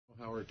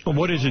Howard. Well,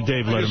 what is it,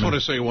 Dave Letterman? I just want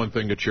to say one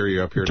thing to cheer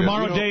you up here.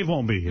 Tomorrow, Dave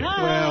won't be here.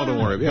 Well,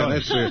 don't worry. Yeah,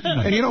 that's it.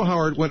 And you know,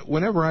 Howard,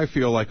 whenever I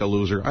feel like a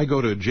loser, I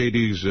go to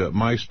JD's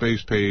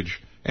MySpace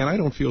page, and I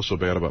don't feel so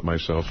bad about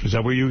myself. Is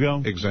that where you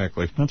go?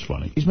 Exactly. That's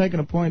funny. He's making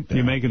a point there.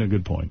 You're making a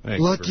good point.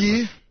 Thanks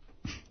Lucky.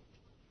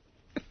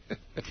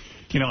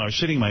 You know, I was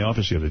sitting in my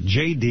office the other day.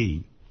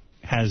 JD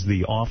has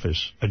the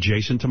office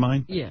adjacent to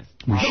mine. Yes.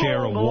 We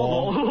share a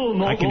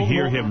wall. I can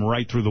hear him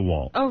right through the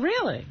wall. Oh,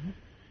 really?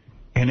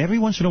 And every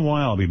once in a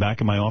while, I'll be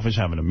back in my office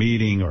having a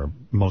meeting or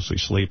mostly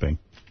sleeping.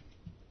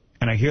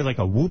 And I hear like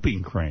a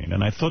whooping crane.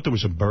 And I thought there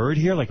was a bird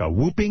here, like a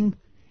whooping.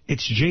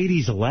 It's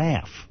JD's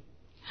laugh.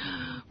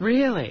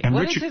 Really? And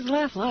What Richard, is his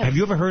laugh like? Have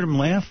you ever heard him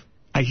laugh?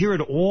 I hear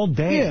it all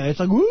day. Yeah, it's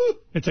like, woo.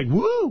 It's like,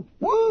 woo,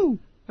 woo.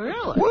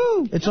 Really?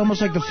 Woo. It's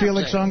almost like the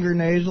Felix Unger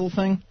nasal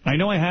thing. I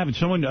know I haven't.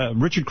 Someone,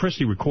 Richard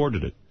Christie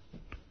recorded it.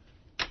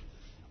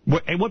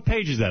 What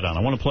page is that on?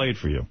 I want to play it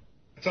for you.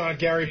 It's on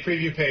Gary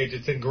Preview page.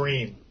 It's in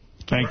green.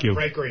 Thank you.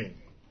 Bright green.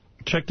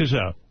 Check this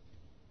out.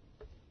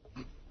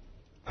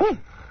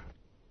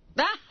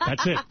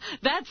 That's it.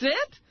 That's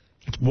it?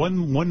 It's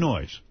one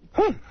noise.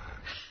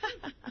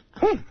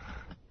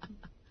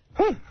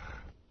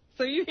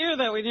 So you hear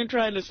that when you're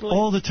trying to sleep?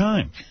 All the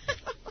time.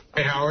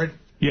 Hey, Howard.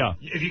 Yeah.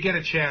 If you get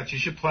a chance, you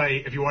should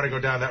play, if you want to go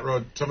down that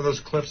road, some of those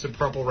clips in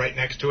purple right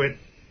next to it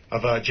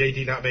of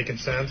JD not making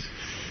sense.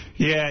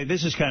 Yeah,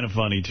 this is kind of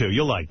funny, too.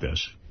 You'll like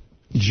this.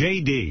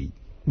 JD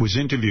was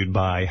interviewed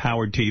by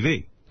Howard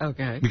TV.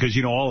 Okay. Because,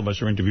 you know, all of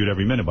us are interviewed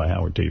every minute by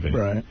Howard TV.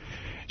 Right.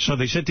 So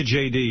they said to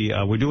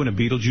JD, we're doing a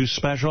Beetlejuice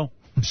special.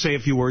 Say a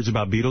few words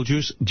about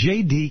Beetlejuice.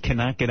 JD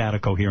cannot get out a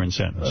coherent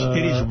sentence.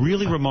 It is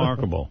really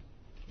remarkable.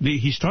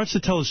 He starts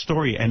to tell a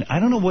story, and I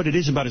don't know what it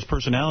is about his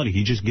personality.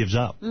 He just gives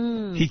up.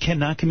 He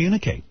cannot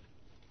communicate.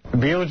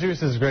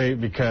 Beetlejuice is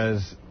great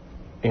because,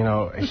 you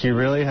know, he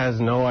really has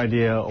no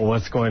idea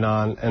what's going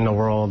on in the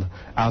world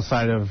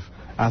outside of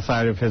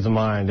his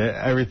mind.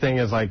 Everything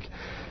is like,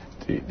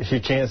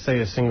 he can't say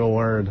a single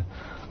word,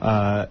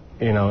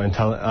 you know,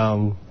 until,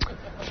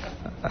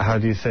 how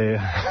do you say,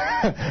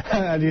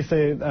 how do you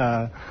say it,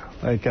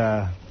 like,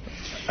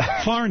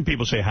 foreign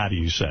people say, how do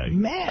you say?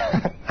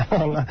 Man.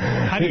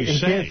 How do you say? He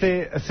can't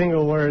say a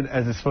single word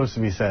as it's supposed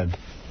to be said.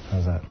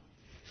 How's that?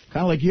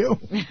 Kind of like you.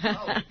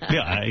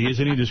 Yeah,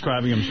 isn't he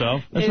describing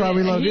himself? That's why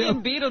we love you. He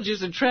and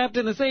Beetlejuice are trapped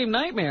in the same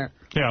nightmare.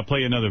 Yeah, I'll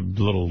play another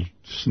little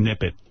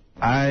snippet.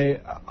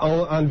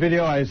 On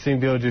video, I've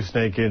seen Beetlejuice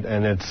naked,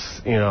 and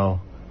it's, you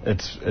know,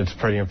 it's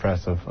pretty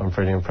impressive. I'm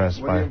pretty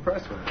impressed by it. What are you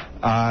impressed with?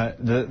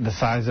 The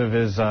size of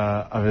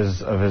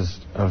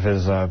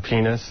his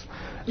penis.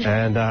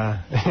 And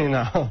you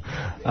know,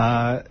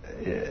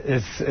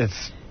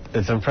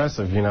 it's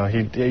impressive. You know,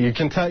 you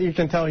can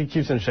tell he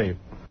keeps in shape.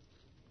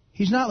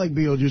 He's not like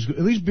Beetlejuice. At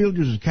least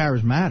Beetlejuice is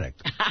charismatic.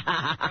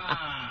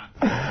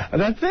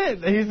 That's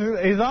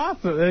it. He's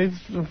awesome.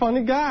 He's a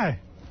funny guy.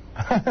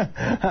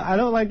 I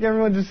don't like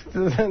everyone just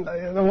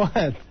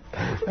what.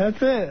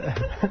 That's it.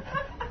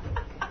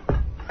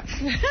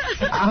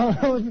 I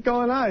don't know what's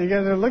going on. You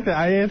guys are looking.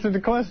 I answered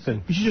the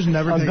question. You should just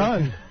never. I'm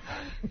done.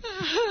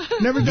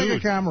 Never take a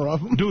camera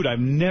off him. Dude, I've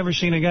never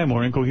seen a guy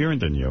more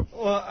incoherent than you.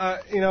 Well,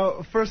 you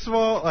know, first of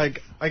all,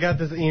 like, I got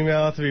this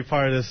email to be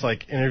part of this,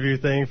 like, interview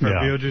thing for a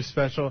Beetlejuice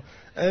special.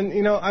 And,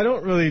 you know, I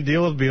don't really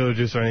deal with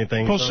Beetlejuice or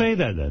anything. Well, say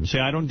that then. Say,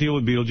 I don't deal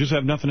with Beetlejuice. I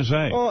have nothing to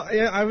say. Well,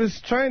 yeah, I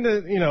was trying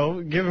to, you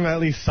know, give him at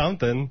least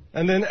something.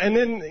 And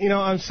then, you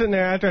know, I'm sitting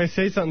there after I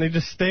say something, they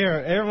just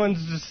stare.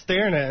 Everyone's just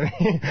staring at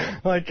me.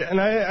 Like,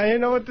 and I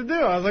didn't know what to do.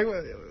 I was like,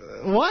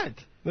 what?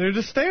 They're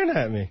just staring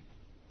at me.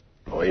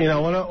 You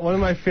know, one of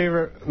my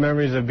favorite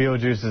memories of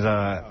Beetlejuice is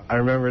I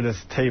remember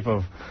this tape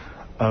of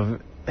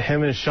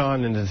him and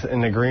Sean in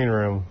the green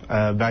room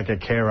back at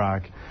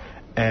K-Rock,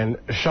 and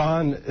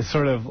Sean is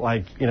sort of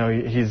like, you know,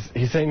 he's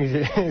saying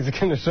he's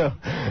going to show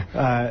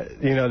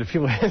you know, the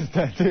people his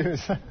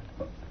tattoos,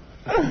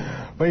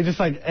 but he just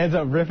like ends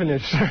up ripping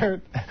his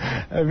shirt,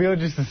 and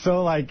Beetlejuice is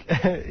so like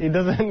he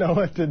doesn't know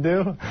what to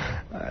do.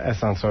 That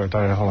sounds so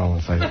retarded. Hold on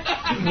one second.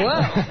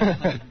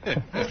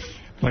 What?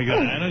 My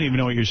God, I don't even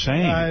know what you're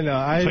saying. I know.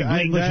 It's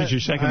like English is your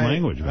second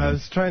language, man. I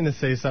was trying to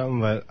say something,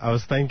 but I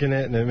was thinking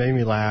it, and it made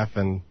me laugh,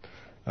 and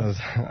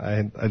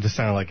I just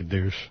sounded like a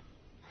douche.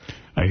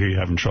 I hear you're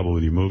having trouble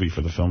with your movie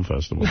for the film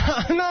festival.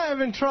 I'm not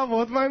having trouble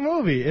with my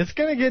movie. It's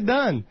going to get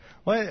done.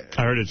 What?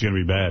 I heard it's going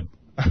to be bad.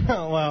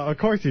 Well, of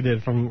course he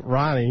did, from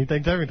Ronnie. He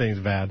thinks everything's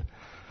bad.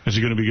 Is it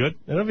going to be good?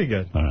 It'll be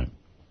good. All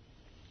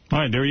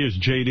right, there he is,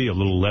 J.D., a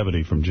little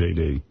levity from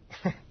J.D.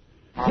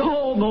 No.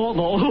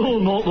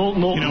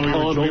 You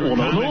know, we were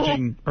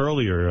commenting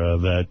earlier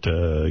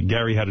that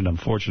Gary had an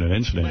unfortunate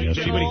incident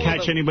yesterday. Anybody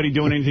catch anybody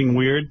doing anything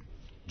weird?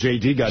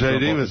 J.D. got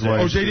J.D. was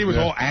like... Oh, J.D. was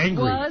all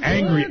angry.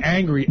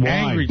 Angry,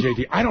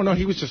 J.D. I don't know.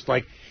 He was just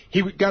like...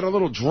 He got a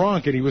little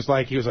drunk, and he was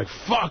like,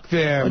 fuck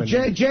them. Well,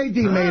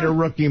 J.D. made a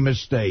rookie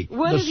mistake.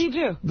 What did he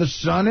do? The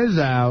sun is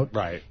out.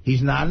 Right.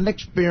 He's not an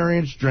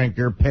experienced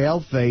drinker,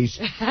 pale face.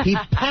 He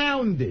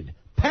pounded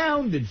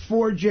pounded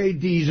 4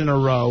 JDs in a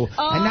row,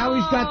 and now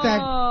he's got that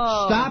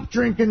stop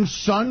drinking,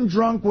 sun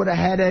drunk with a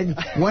headache,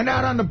 went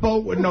out on the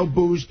boat with no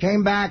booze,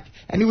 came back,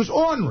 and he was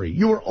ornery.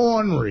 You were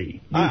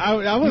ornery.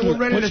 I wasn't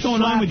ready What's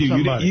going on with you?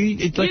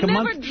 It's like you a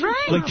never month,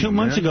 drank. like 2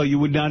 months ago, you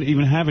would not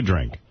even have a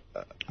drink.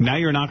 Now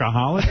you're an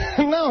alcoholic?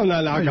 No, I'm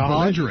not an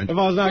alcoholic. If I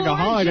was an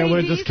alcoholic, I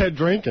would have just kept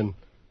drinking.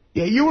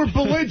 Yeah, you were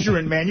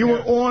belligerent, man. You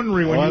were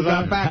ornery when you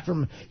got back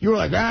from... You were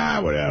like,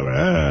 whatever.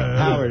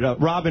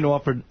 Howard, Robin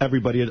offered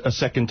everybody a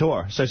second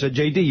tour. So I said,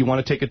 JD, you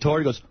want to take a tour?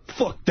 He goes,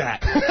 fuck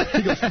that.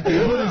 He goes,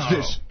 what is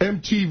this,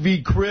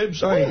 MTV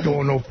Cribs? I ain't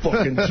going no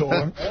fucking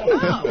tour. And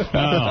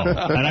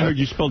I heard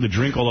you spilled a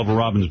drink all over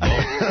Robin's boat.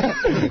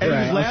 And he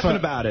was laughing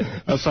about it.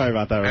 I'm sorry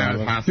about that,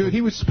 Robin. Dude,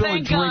 he was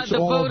spilling drinks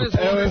all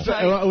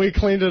over. We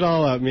cleaned it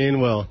all up, me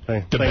and Will.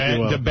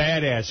 The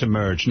badass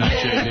emerged, not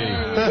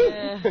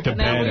JD.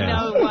 Now we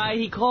know why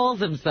he calls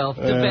himself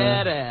the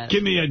badass.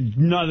 Give me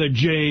another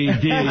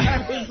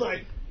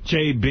JD.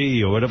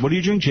 JB, or what do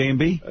you drink,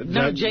 J&B?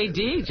 No,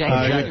 JD.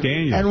 Jack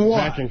Daniels. And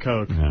what? Jack and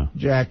Coke. Yeah.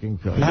 Jack and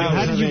Coke.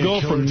 How did you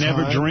go from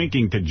never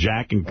drinking to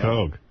Jack and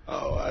Coke?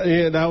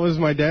 Yeah, that was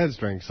my dad's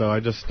drink, so I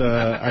just...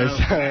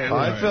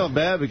 I feel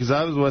bad because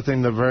I was with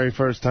him the very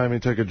first time he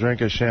took a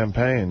drink of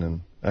champagne,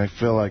 and I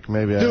feel like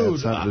maybe I had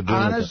something to do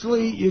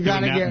honestly, with it. you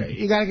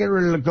gotta get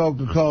rid of the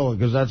Coca-Cola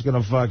because that's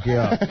gonna fuck you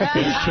up.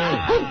 It's true.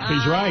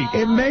 He's right.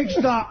 It makes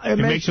it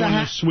makes one of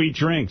those sweet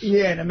drinks.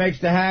 Yeah, and it makes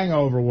the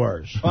hangover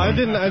worse. Well, I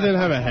didn't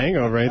have a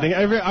hangover or anything.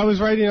 I was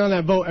riding on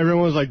that boat.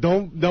 Everyone was like,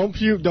 "Don't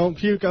puke, don't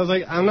puke." I was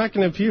like, "I'm not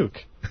gonna puke."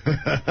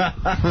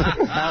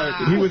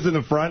 He was in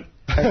the front.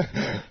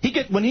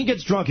 When he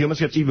gets drunk, he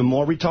almost gets even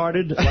more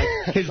retarded.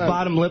 Like his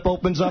bottom lip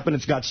opens up and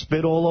it's got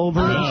spit all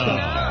over it and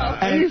stuff.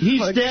 And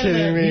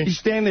he's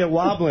standing there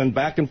wobbling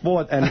back and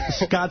forth. And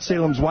Scott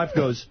Salem's wife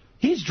goes,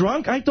 "He's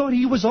drunk? I thought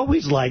he was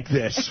always like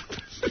this."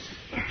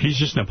 He's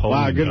just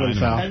Napoleon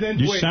Dynamite.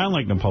 You sound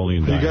like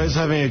Napoleon Dynamite. You guys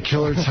having a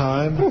killer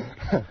time?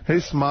 He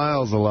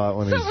smiles a lot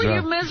when he's drunk. So were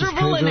you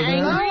miserable and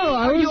angry? No,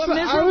 I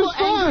was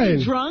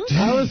fine. Drunk?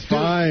 I was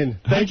fine.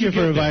 Thank you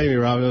for inviting me,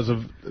 Robin. It was a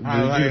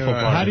beautiful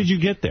party. How did you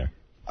get there?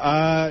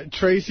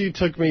 Tracy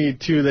took me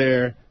to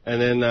there,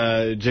 and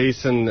then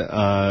Jason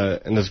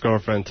and his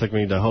girlfriend took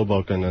me to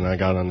Hoboken, and I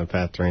got on the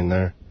PATH train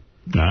there.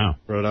 Wow.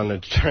 Rode on the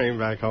train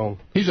back home.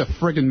 He's a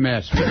friggin'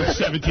 mess.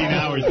 17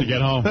 hours to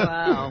get home.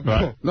 Wow.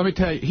 Right. Let me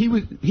tell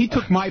you, he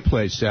took my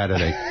place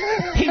Saturday.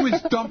 He was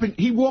dumping.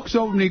 He walks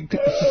over me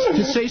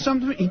to say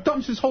something. He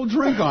dumps his whole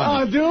drink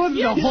on me. Oh,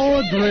 dude, the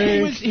whole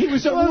drink. He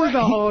was a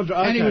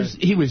and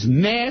he was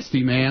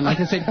nasty, man. Like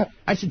I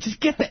said, just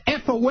get the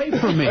F away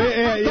from me.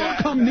 Don't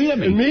come near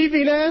me. Me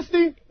be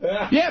nasty?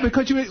 Yeah,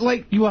 because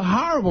you were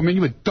horrible, man.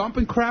 You were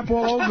dumping crap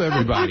all over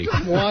everybody.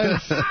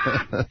 Once.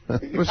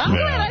 It was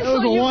I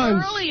saw you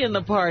early in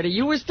the party.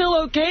 You were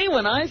still okay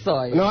when I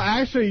saw you. No,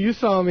 actually, you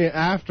saw me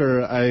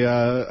after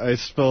I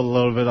spilled a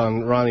little bit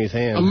on Ronnie's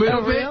hand. A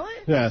little bit? Really?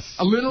 Yes.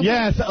 A little bit?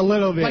 Yes, a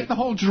little bit. Like the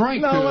whole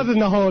drink, No, dude. it wasn't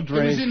the whole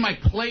drink. It was in my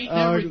plate and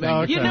everything.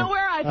 Okay. You know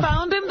where I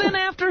found him then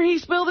after he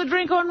spilled a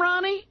drink on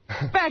Ronnie?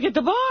 Back at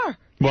the bar.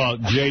 Well,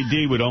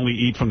 J.D. would only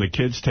eat from the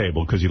kids'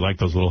 table because he liked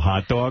those little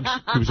hot dogs.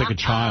 He was like a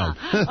child.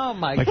 Oh,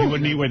 my God. Like he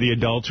wouldn't eat where the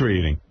adults were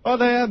eating. Oh,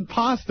 they had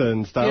pasta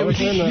and stuff. Yeah,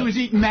 he was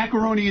eating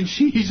macaroni and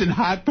cheese and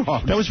hot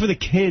dogs. That was for the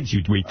kids,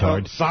 you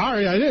retard.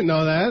 Sorry, I didn't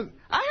know that.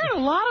 I heard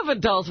a lot of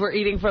adults were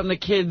eating from the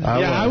kids'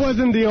 I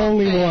wasn't the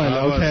only one, okay?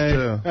 I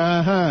was too.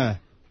 Uh-huh.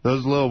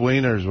 Those little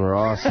wieners were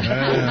awesome. They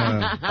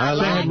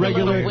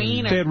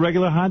had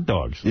regular hot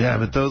dogs. Yeah,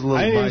 but those little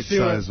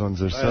bite-sized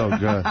ones are so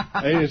good.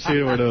 I didn't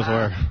see where those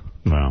were.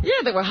 Wow.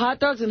 Yeah, there were hot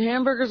dogs and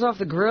hamburgers off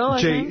the grill,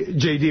 I think.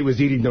 JD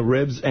was eating the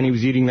ribs, and he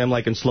was eating them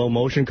like in slow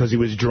motion because he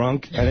was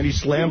drunk. And then he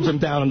slams them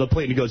down on the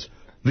plate, and he goes,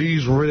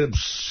 "These ribs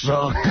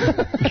suck."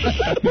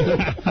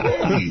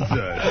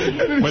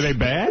 Were they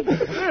bad?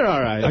 They're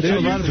all right. I see a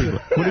lot of people.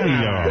 What do you mean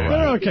they're all right?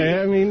 They're okay.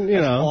 I mean,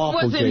 you know.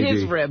 Awful, What's in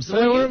his ribs? They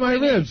weren't my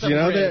ribs, you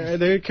know.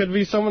 They could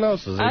be someone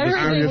else's. I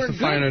heard they were good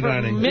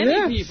from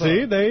many people.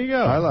 See, there you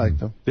go. I liked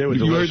them.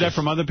 You heard that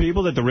from other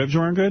people, that the ribs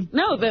weren't good?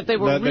 No, that they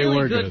were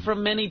really good good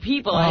from many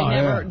people.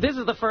 This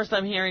is the first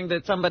I'm hearing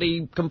that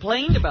somebody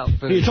complained about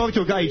food. You talk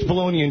to a guy who eats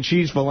bologna and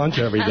cheese for lunch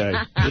every day.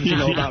 Didn't you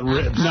know about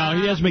ribs? No,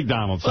 he has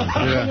McDonald's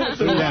sometimes.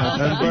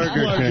 And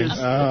Burger King.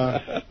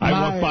 I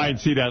walk by and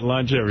see that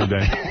lunch every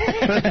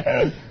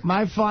day.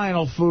 My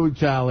final food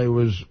tally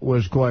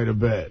was quite a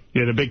bit.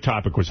 Yeah, the big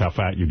topic was how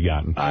fat you'd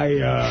gotten.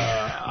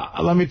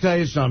 Let me tell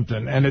you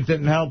something, and it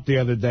didn't help the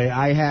other day.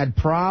 I had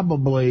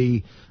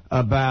probably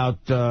about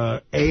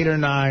 8 or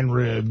 9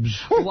 ribs.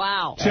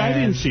 Wow. See, I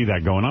didn't see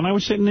that going on. I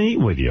was sitting and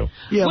eating with you.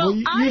 Yeah, well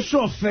you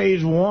saw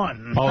phase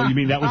 1. Oh, you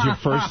mean that was your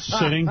first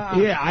sitting?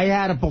 Yeah, I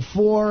had it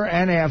before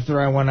and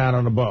after I went out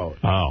on the boat.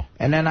 Oh.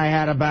 And then I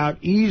had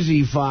about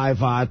easy 5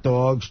 hot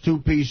dogs, 2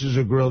 pieces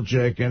of grilled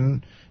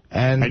chicken.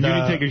 And you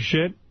didn't take a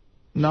shit?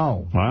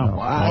 No. Wow.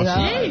 No.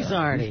 Jeez,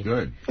 Artie.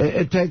 Good.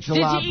 It takes a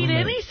lot. Did you eat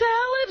any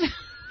salad?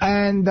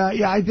 And,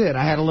 yeah, I did.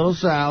 I had a little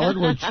salad,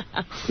 which,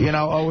 you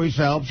know, always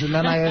helps. And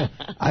then I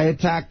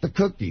attacked the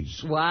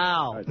cookies.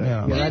 Wow.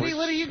 Yeah, Maybe,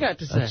 what do you got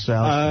to say?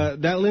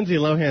 That Lindsay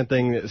Lohan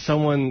thing,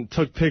 someone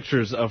took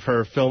pictures of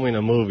her filming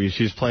a movie.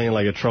 She's playing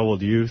like a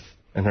troubled youth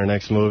in her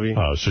next movie.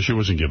 Oh, so she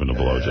wasn't given a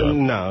blowjob.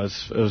 No, it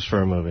was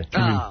for a movie.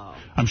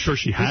 I'm sure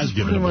she has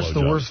given a blowjob. This is pretty much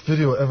the worst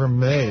video ever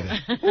made.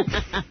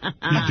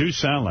 You do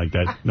sound like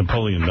that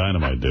Napoleon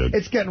Dynamite dude.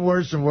 It's getting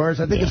worse and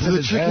worse. I think it's in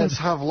his head. The chickens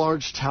have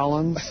large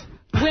talons.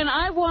 When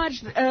I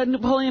watch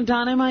Napoleon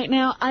Dynamite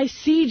now, I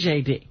see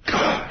J.D.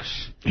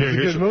 Gosh. It's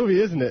a good movie,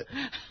 isn't it?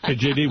 Hey,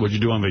 J.D., what'd you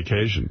do on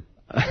vacation?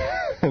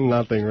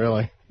 Nothing,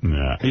 really.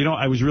 Yeah. You know,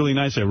 I was really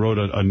nice. I wrote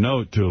a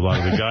note to a lot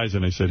of the guys,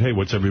 and I said, hey,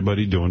 what's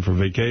everybody doing for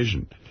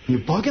vacation?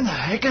 You're bugging the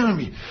heck out of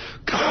me.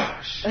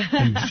 Gosh.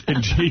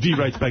 And J.D.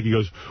 writes back, he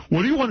goes,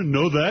 what do you want to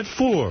know that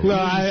for? No,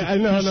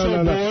 You're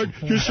so bored?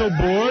 You're so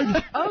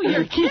bored? Oh,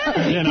 you're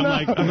kidding. And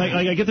I'm like,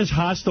 I get this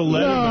hostile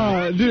letter.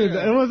 No, dude,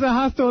 it wasn't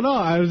hostile at all.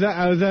 I was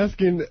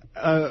asking,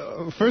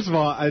 first of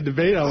all, I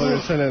debated on whether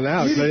to send it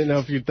out, because I didn't know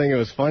if you'd think it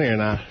was funny or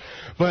not.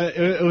 But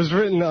it was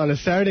written on a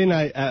Saturday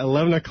night at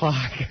 11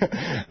 o'clock.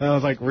 And I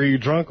was like, were you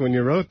drunk when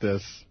you wrote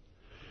this?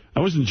 I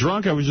wasn't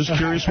drunk. I was just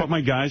curious what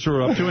my guys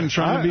were up to and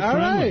trying to be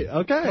friendly. All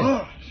right, okay.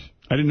 I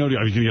didn't know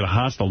I was going to get a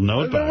hostile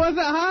note back. It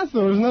wasn't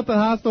hostile. There was nothing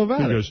hostile about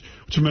it. He goes,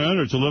 what's the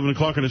matter? It's 11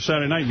 o'clock on a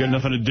Saturday night. You got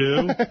nothing to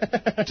do?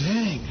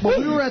 Dang. Well,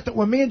 we were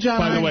when me and John...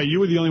 By the way, you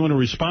were the only one who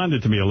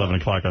responded to me at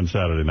 11 o'clock on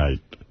Saturday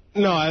night.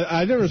 No,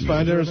 I didn't respond.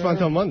 I didn't respond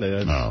until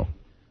Monday. No.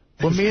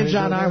 When me and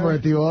John Hine were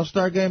at the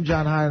All-Star game,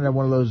 John Hine had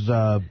one of those...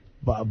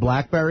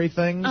 BlackBerry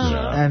things,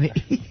 and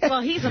well,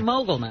 he's a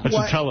mogul now. It's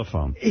a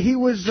telephone. He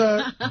was,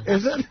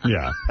 is it?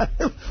 Yeah.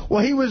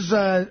 Well, he was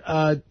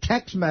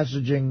text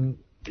messaging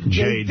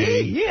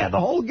JD. Yeah, the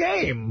whole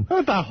game.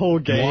 Not the whole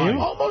game. Why?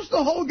 Almost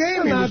the whole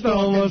game. Not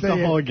almost the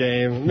whole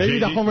game. Maybe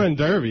the home run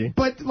derby.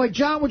 But like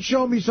John would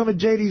show me some of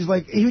JD's,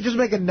 like he would just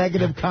make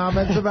negative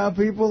comments about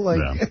people.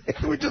 Like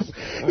he would just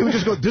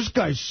go, "This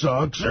guy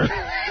sucks."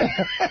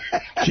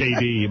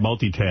 JD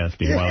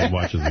multitasking while he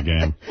watches the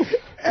game.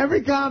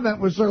 Every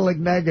comment was sort of like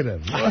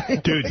negative.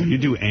 Dude, do you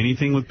do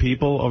anything with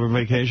people over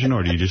vacation,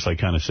 or do you just like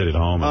kind of sit at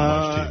home and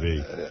watch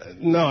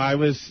TV? No, I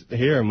was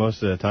here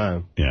most of the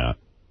time. Yeah.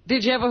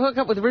 Did you have a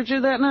hookup with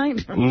Richard that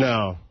night?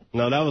 No,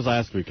 that was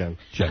last weekend.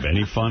 Did you have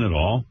any fun at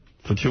all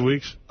for 2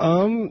 weeks?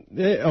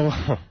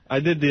 I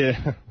did the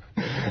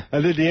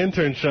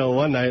intern show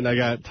one night, and I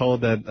got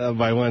told that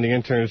by one of the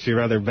interns she'd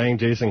rather bang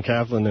Jason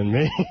Kaplan than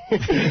me.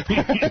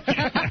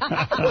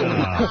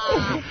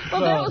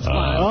 Well, that was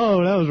fun.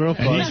 Oh, that was real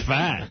fun. He's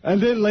fat. And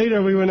then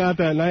later we went out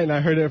that night, and I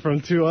heard it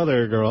from 2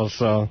 other girls,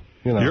 so...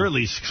 You know. You're at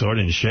least sort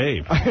of in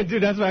shape.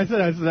 Dude, that's what I said.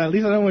 I said, at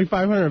least I don't weigh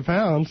 500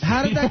 pounds.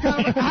 How did that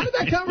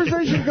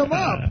conversation come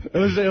up? It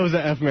was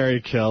an F,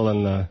 Marry, Kill.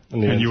 And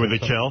you were the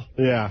kill?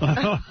 Yeah. Who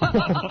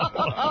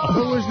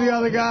was the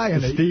other guy?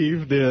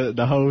 Steve,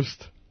 the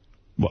host.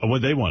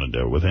 What'd they want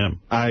to do with him?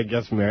 I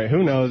guess marry.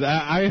 Who knows?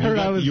 I heard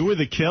I was... You were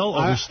the kill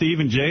over Steve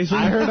and Jason?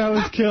 I heard I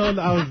was killed.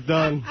 I was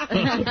done.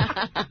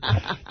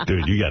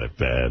 Dude, you got it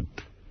bad.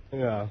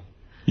 Yeah.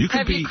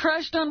 Have you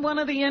crushed on one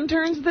of the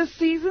interns this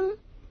season?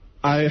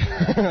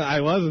 I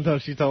was until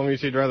she told me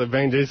she'd rather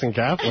bang Jason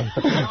Kaplan.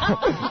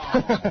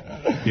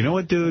 You know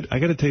what, dude? I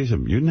got to tell you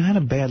something. You're not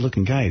a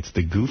bad-looking guy. It's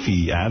the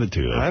goofy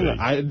attitude. I know.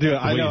 I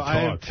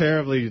am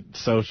terribly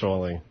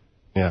socially.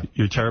 Yeah.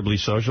 You're terribly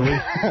socially?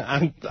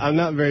 I'm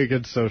not very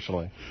good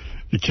socially.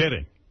 You're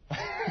kidding.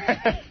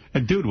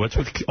 And, dude, what's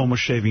with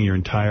almost shaving your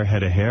entire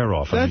head of hair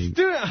off? You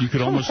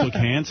could almost look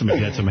handsome if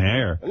you had some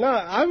hair.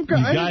 No, you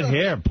got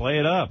hair. Play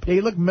it up. Yeah,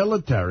 you look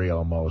military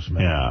almost,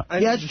 man. Yeah.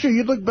 Yeah, it's true.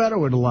 You'd look better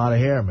with a lot of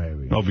hair,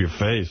 maybe. Over your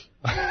face.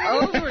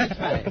 Over his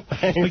face.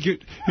 Like you're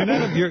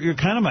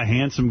kind of a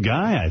handsome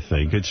guy, I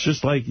think. It's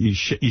just like you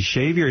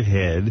shave your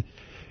head,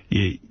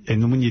 and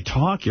then when you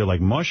talk, you're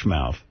like mush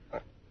mouth.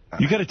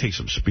 You got to take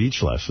some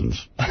speech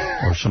lessons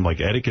or some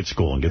like etiquette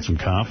school and get some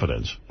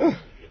confidence.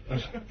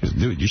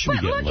 Dude, you should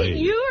be getting laid.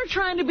 You were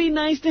trying to be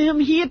nice to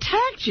him. He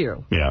attacked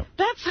you. Yeah.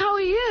 That's how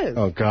he is.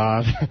 Oh,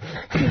 God.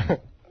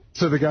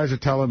 So the guys are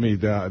telling me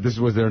this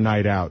was their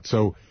night out.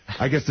 So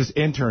I guess this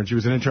intern, she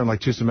was an intern like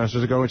 2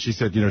 semesters ago, and she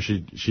said, you know,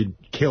 she'd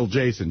kill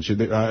Jason.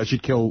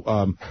 She'd kill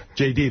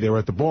J.D. They were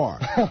at the bar.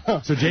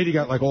 So J.D.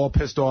 got like all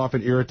pissed off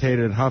and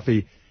irritated and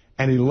huffy,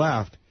 and he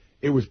left.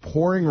 It was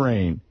pouring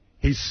rain.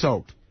 He's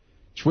soaked.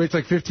 She waits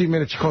like 15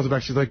 minutes. She calls him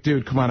back. She's like,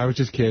 dude, come on. I was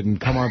just kidding.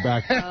 Come on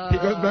back. He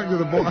goes back to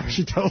the bar.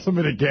 She tells him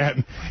it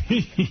again.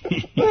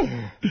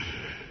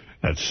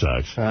 That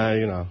sucks.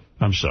 You know.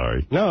 I'm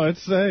sorry. No,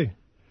 it's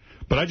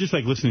But I just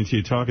like listening to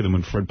you talking to them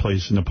when Fred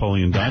plays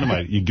Napoleon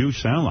Dynamite. You do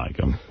sound like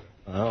him.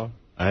 Oh,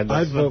 I'd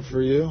vote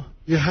for you.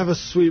 You have a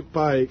sweet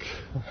bike,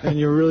 and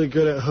you're really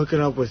good at hooking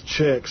up with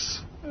chicks.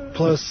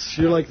 Plus,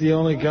 you're like the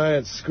only guy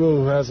at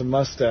school who has a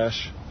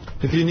mustache.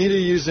 If you need to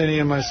use any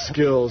of my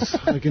skills,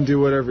 I can do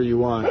whatever you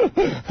want.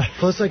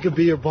 Plus, I could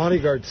be your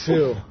bodyguard,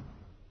 too.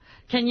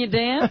 Can you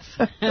dance?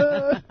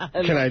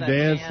 Can I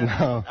dance?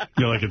 No.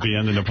 You're like at the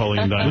end of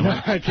Napoleon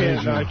Dynamite. I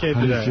can't. No, I can't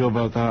How do do that. you feel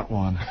about that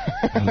one?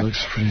 It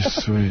looks pretty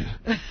sweet.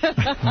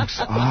 It looks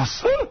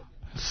awesome.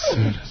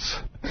 Dude, it's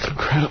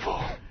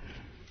incredible.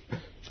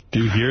 Do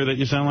you hear that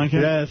you sound like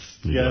him? Yes.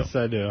 Yes,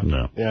 I do.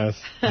 No. Yes.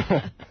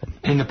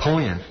 Hey,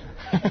 Napoleon.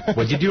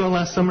 What'd you do all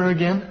last summer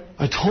again?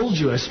 I told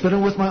you, I spent it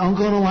with my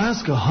uncle in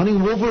Alaska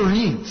hunting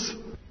wolverines.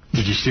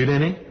 Did you shoot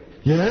any?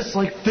 Yes,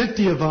 like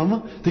 50 of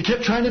them. They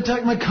kept trying to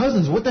attack my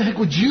cousins. What the heck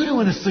would you do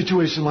in a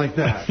situation like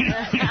that?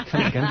 What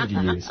kind of gun did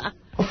you use?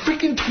 A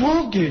freaking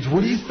 12 gauge.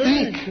 What do you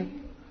think?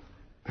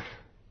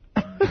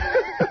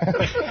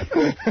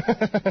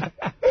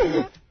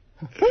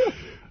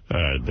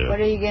 What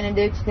are you going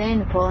to do today,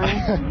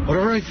 Napoleon?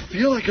 Whatever I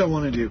feel like I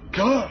want to do.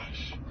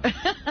 Gosh.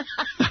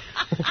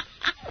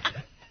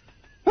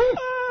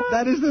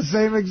 That is the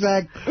same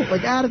exact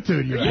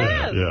attitude you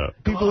have. Yeah.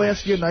 People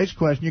ask you a nice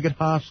question, you get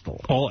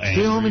hostile. All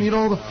angry. Stay home and eat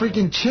all the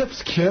freaking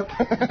chips, Kip.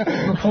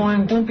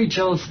 Napoleon, don't be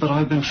jealous that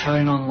I've been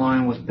chatting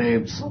online with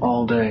babes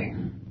all day.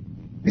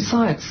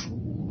 Besides,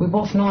 we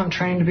both know I'm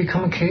training to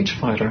become a cage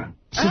fighter.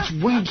 Since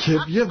when,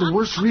 Kip? You have the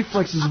worst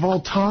reflexes of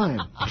all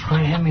time. Try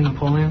and hit me,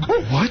 Napoleon.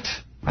 What?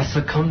 I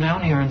said come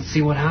down here and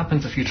see what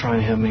happens if you try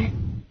and hit me.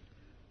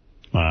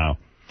 Wow.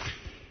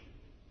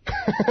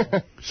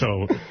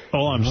 So,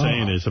 all I'm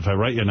saying is, if I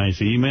write you a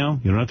nice email,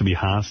 you don't have to be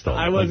hostile.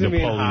 I wasn't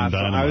being Napoleon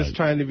hostile. Dynamite. I was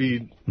trying to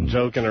be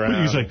joking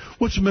around. He's like,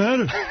 what's the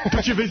matter?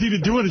 Don't you have anything to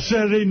do on a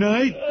Saturday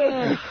night?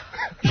 I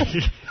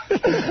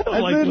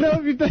didn't know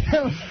if you think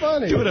that was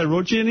funny. Dude, I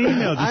wrote you an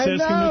email just asking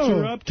what you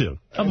were up to.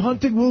 I'm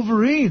hunting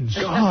wolverines.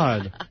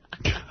 God.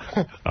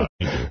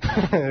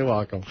 You're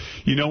welcome.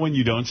 You know when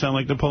you don't sound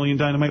like Napoleon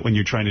Dynamite? When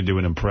you're trying to do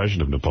an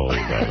impression of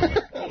Napoleon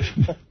Dynamite.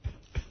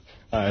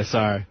 All right,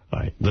 sorry. All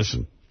right,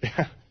 listen.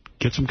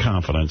 Get some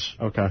confidence.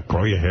 Okay.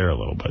 Grow your hair a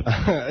little bit.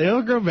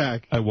 It'll grow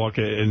back. I walk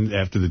in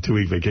after the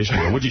 2-week vacation.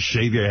 I go, would you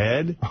shave your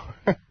head?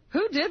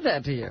 Who did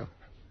that to you?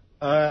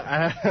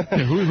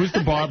 Who's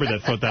the barber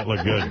that thought that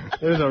looked good?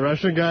 There's a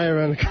Russian guy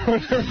around the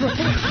corner.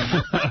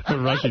 A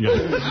Russian guy.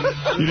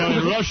 You know,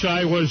 in Russia,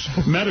 I was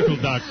medical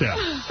doctor.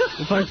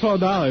 It's like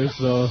 $12,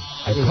 so...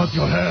 I cut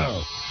your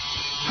hair.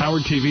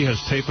 Howard TV has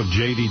tape of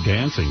J.D.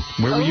 dancing.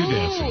 Where were you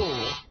dancing?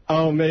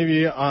 Oh,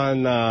 maybe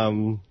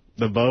on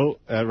the boat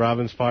at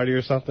Robin's party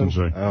or something? I'm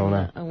sorry. I don't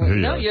know.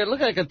 No, you look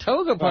like a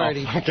toga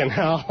party. Oh, fucking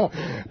hell.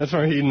 That's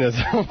from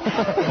hedonism.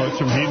 Oh, it's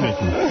from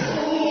hedonism.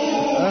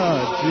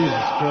 Oh,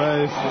 Jesus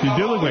Christ. You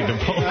do look like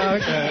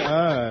Napoleon. Okay,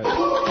 all right.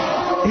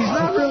 He's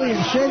not really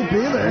in shape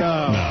either. No.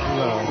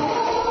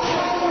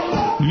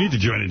 You need to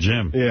join a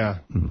gym. Yeah.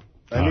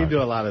 I need to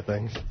do a lot of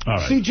things. All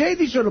right. See,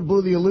 J.D. sort of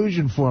blew the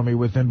illusion for me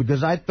with him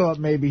because I thought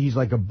maybe he's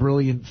like a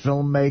brilliant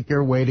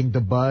filmmaker waiting to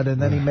bud, and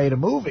then he made a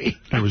movie.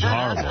 It was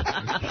horrible.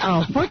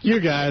 Oh, fuck you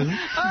guys.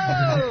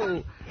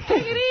 Oh,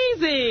 take it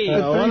easy.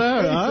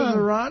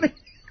 Whatever.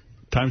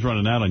 Time's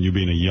running out on you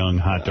being a young,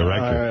 hot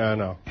director. I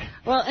know.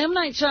 Well, M.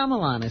 Night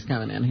Shyamalan is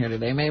coming in here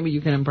today. Maybe you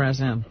can impress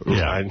him.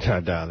 Yeah, I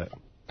doubt it.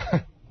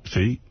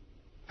 See?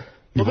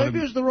 Well,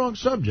 maybe it's the wrong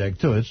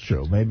subject, too. It's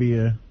true. Maybe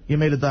you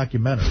made a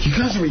documentary. You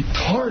guys are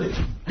retarded.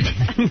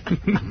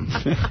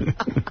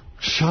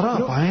 Shut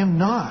up. I am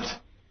not.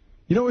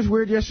 You know what was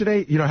weird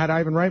yesterday? You know, I had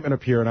Ivan Reitman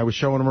up here, and I was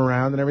showing him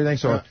around and everything.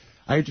 So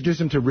I introduced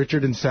him to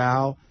Richard and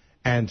Sal,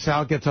 and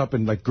Sal gets up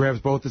and, grabs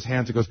both his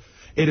hands and goes,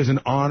 "It is an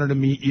honor to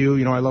meet you.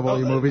 You know, I love all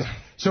your movies."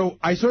 So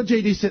I saw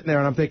J.D. sitting there,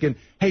 and I'm thinking,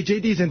 hey,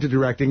 J.D.'s into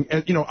directing.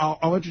 And,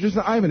 I'll introduce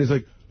him to Ivan. He's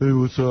like, "Hey,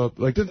 what's up?"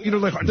 I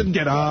didn't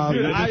get up.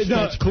 Dude,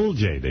 that's cool,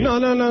 J.D.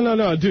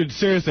 No. Dude,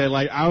 seriously.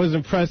 I was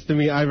impressed to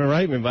meet Ivan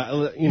Reitman,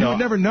 but, You would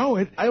never know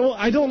it.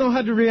 I don't know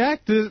how to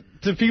react to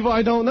people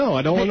I don't know.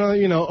 I don't want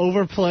to,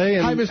 overplay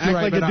and act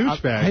like a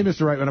douchebag. Hey,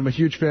 Mr. Reitman, I'm a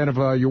huge fan of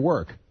your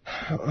work.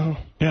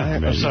 Yeah,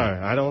 I'm sorry.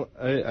 I don't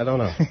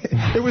know.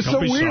 It was so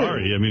weird. Don't be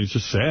sorry. I mean, it's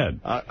just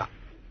sad.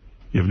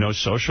 You have no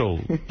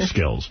social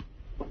skills.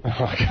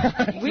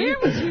 Where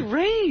was he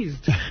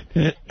raised?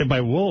 By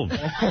wolves.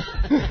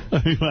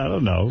 I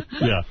don't know.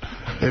 Yeah.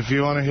 If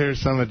you want to hear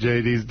some of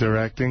J.D.'s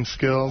directing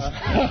skills,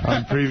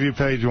 on preview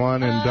page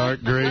 1 in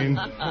dark green,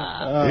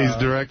 he's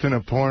directing a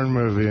porn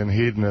movie in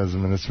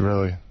hedonism, and it's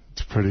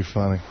pretty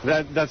funny.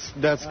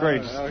 That's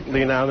great. Just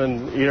lean out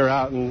and eat her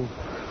out, and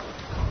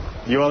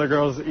you other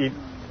girls eat.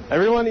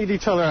 Everyone eat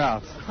each other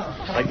out.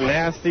 Like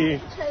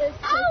nasty.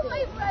 Oh,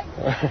 my leg.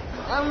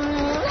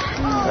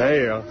 There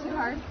you go. Too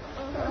hard.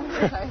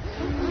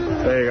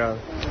 There you go.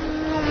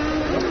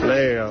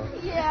 There you go.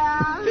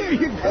 Yeah. There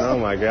you go. Oh,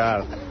 my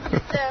God.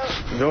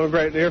 Doing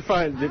great. You're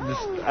fine.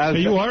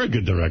 You are a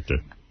good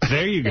director.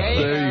 There you go.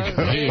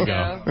 There you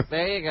go.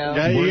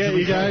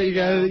 You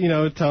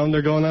got to tell them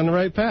they're going on the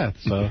right path.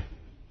 So.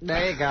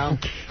 There you go.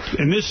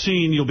 In this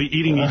scene, you'll be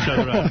eating each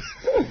other up.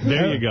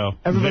 There you go.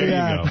 Everybody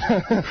there you go.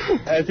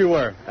 As you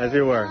were.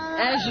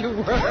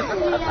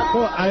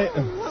 Well,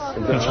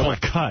 that's my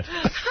cut.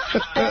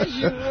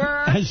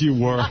 As you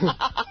were.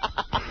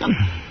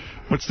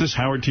 What's this?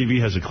 Howard TV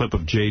has a clip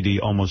of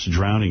J.D. almost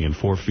drowning in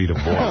 4 feet of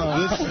water.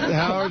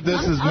 Howard, this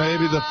is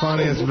maybe the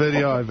funniest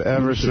video I've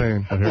ever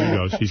seen. Oh, here he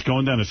goes. He's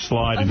going down a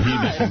slide in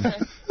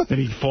hedonism. Then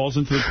he falls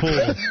into the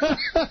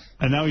pool.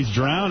 And now he's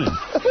drowning.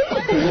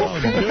 Oh,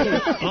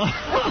 dude.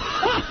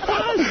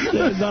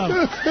 Stand up.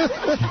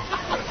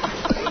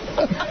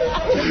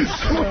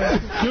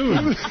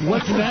 Dude,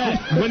 what's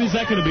that? When is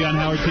that going to be on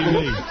Howard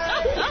TV?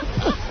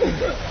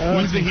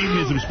 When's the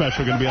hedonism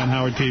special going to be on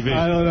Howard TV?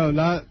 I don't know.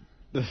 Not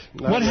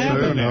what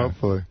happened there?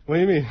 Hopefully. What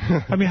do you mean?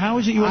 I mean, how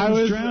is it you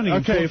almost drowning?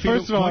 Okay,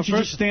 first of all, why don't you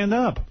just stand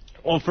up?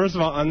 Well, first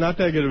of all, I'm not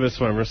that good of a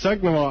swimmer.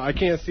 Second of all, I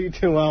can't see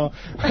too well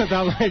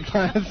without my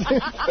glasses.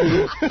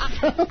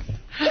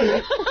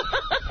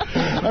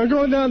 I'm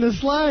going down the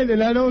slide,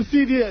 and I don't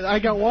see I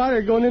got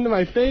water going into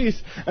my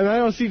face, and I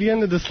don't see the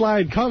end of the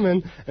slide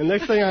coming. And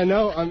next thing I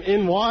know, I'm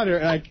in water,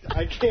 and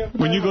I can't.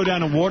 When you go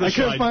down a water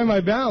slide, I can't find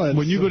my balance.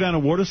 When you go down a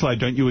water slide,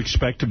 don't you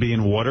expect to be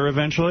in water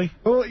eventually?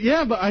 Well,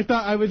 yeah, but I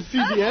thought I would see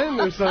the end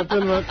or something,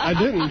 but I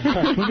didn't.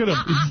 Look at him.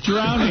 He's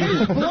drowning.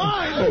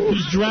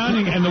 He's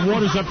drowning, and the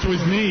water's up to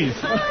his knees.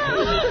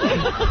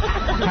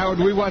 Howard,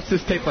 we watched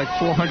this tape like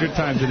 400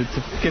 times, and it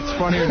gets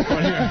funnier and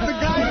funnier. The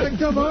guy's going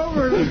to come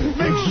over and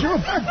make sure.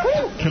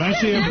 Can I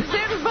see him?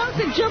 Save his boat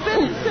and jump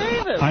in and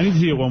save him. I need to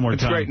see it one more time.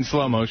 It's great in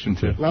slow motion,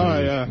 too. Oh,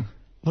 yeah.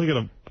 Look at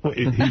him.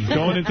 He's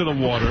going into the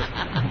water.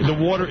 The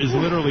water is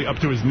literally up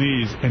to his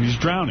knees, and he's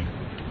drowning.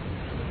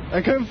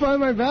 I couldn't find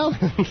my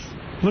balance.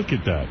 Look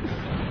at that.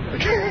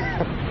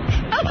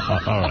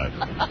 All right.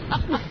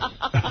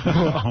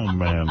 Oh,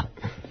 man.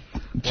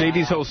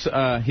 JD's whole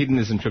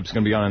hedonism trip's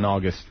going to be on in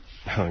August.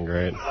 Oh,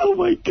 great. Oh,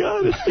 my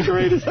God. It's the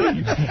greatest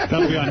thing.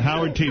 That'll be on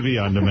Howard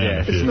TV on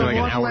demand. Yeah, it's like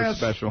an hour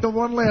special. The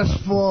one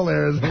last fall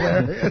there is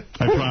hilarious.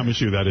 I promise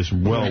you that is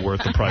well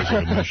worth the price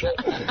of admission.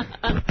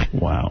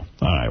 Wow.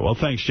 All right. Well,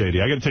 thanks, JD.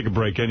 I got to take a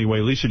break anyway.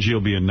 Lisa G will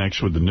be in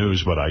next with the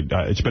news, but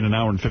it's been an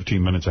hour and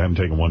 15 minutes. I haven't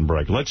taken one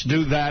break. Let's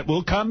do that.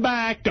 We'll come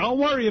back. Don't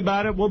worry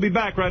about it. We'll be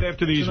back right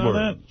after these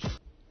words.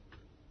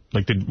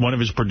 Like, did one of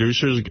his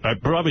producers,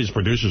 probably his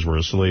producers were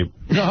asleep.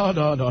 No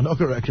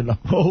correction. No.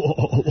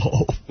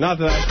 Not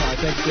that I saw. I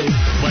think they...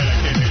 Wait, I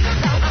can't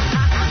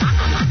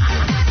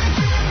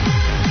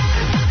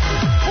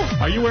hear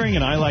you. Are you wearing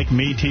an I Like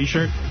Me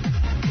t-shirt?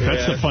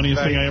 That's the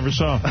funniest thing I ever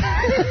saw.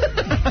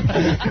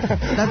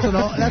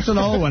 That's an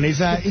old one. He's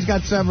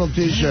got several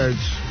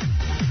t-shirts.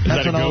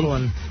 That's an old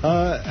one.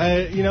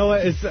 You know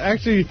what? It's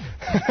actually...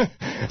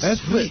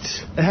 Sweet.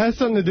 It has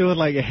something to do with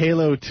like a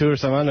Halo 2 or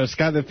something. I don't know.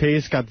 Scott the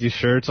Pace got these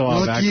shirts a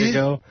while back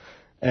ago.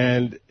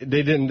 And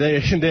they didn't.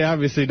 They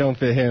obviously don't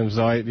fit him,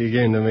 so he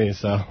gave them to me.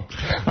 So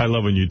I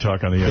love when you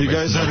talk on the air. You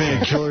guys having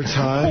a killer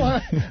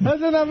time? How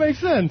does that make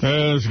sense?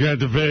 Scott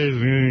the Pace.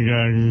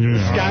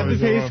 Scott the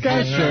Pace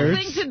got shirts.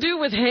 Nothing to do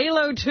with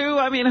Halo 2.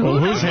 I mean,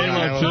 who's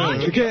Halo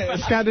 2? Okay,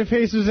 Scott the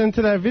Pace was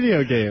into that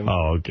video game.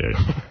 Oh, okay.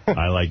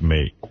 I Like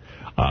Me.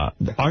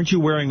 Aren't you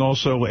wearing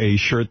also a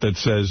shirt that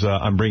says,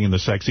 I'm bringing the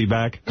sexy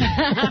back?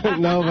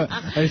 No, but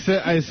I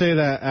say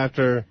that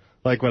after,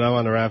 like, when I'm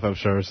on a wrap-up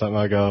show or something,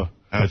 I go,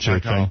 that's your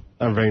thing.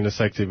 I'm bringing the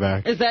sexy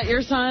back. Is that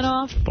your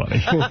sign-off?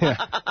 Funny.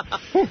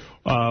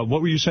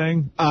 What were you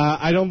saying?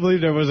 I don't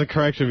believe there was a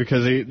correction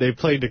because they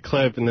played the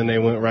clip and then they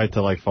went right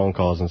to, like, phone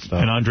calls and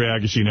stuff. And Andre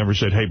Agassi never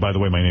said, hey, by the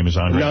way, my name is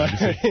Andre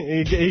Agassi.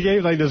 he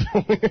gave, like, this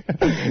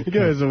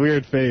a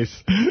weird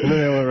face. And then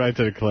they went right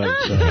to the clip.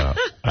 So.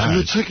 Do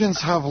the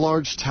chickens have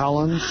large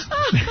talons?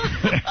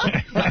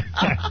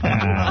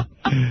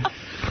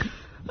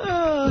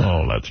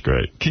 Oh, that's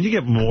great. Can you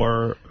get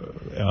more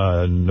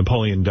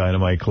Napoleon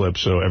Dynamite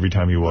clips so every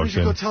time he walks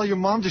in? Go tell your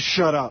mom to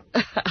shut up.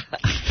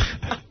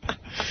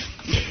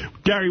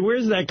 Gary,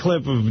 where's that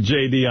clip of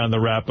J.D. on the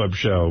wrap-up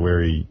show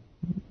where he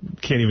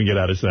can't even get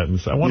out a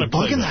sentence? I want to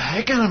play bugging the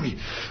heck out of me.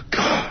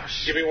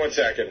 Gosh. Give me 1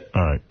 second.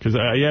 All right, because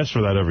I ask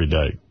for that every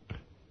day.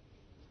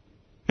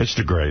 It's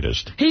the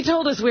greatest. He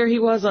told us where he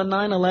was on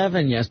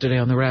 9/11 yesterday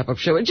on the wrap-up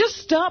show. It just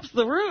stops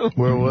the room.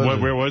 Where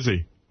was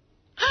he?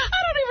 I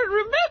don't even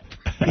remember.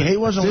 Yeah, he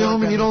wasn't. They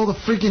only need all the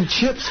freaking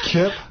chips,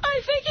 Kip.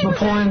 I think he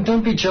Napoleon,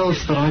 don't be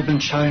jealous that I've been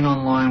chatting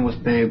online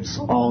with babes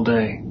all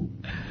day.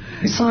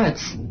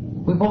 Besides,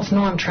 we both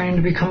know I'm training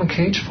to become a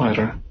cage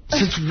fighter.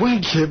 Since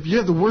when, Kip? You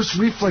have the worst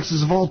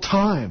reflexes of all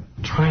time.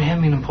 Try and hit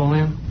me,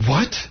 Napoleon.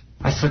 What?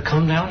 I said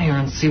come down here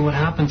and see what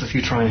happens if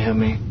you try and hit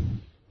me.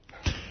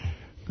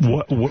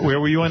 Where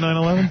were you on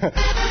 9/11?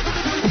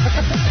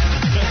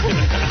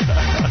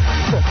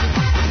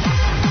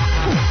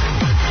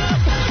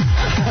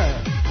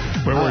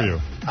 Where were you?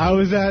 I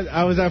was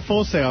at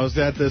Full Sail. I was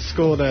at the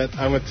school that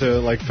I went to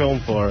like film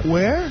for.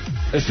 Where?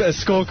 It's a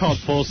school called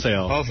Full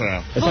Sail. Full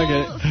Sail. It's like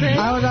a.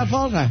 I was at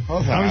Full Sail.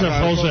 I was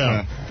at Full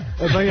Sail.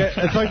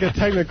 It's like a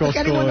technical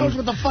school. Anyone knows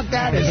what the fuck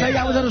that is? Hey,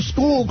 I was at a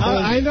school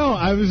called... I know.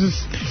 I was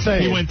just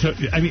saying. He went to...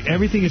 I mean,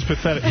 everything is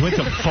pathetic. He went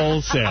to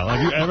Full Sail. Have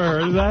you ever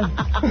heard of that?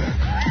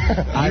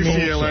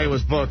 UCLA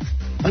was booked.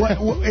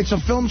 It's a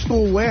film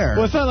school where?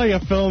 Well, it's not like a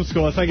film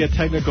school. It's like a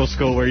technical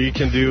school where you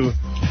can do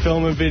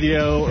film and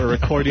video or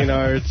recording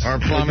arts or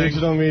plumbing. Or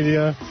digital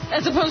media.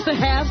 As opposed to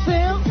half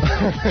sale?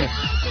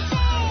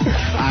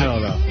 I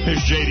don't know.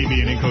 Here's J.D.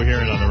 being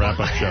incoherent on the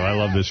wrap-up show. I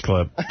love this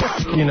clip.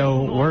 You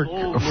know, we're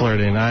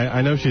flirting.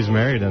 I know she's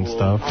married and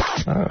stuff.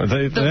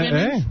 Hey,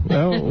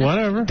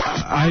 whatever.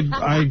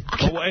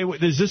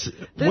 Wait, is this...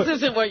 This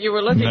isn't what you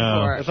were looking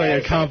for. It's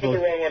like a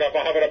compliment.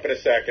 I'll have it up in a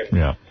second.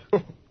 Yeah.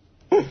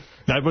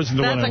 That wasn't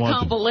the one I wanted. That's a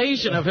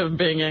compilation of him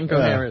being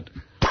incoherent.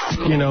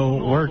 You know,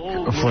 we're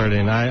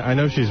flirting. I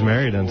know she's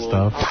married and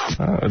stuff.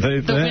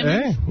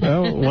 Hey,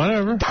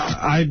 whatever.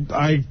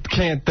 I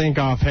can't think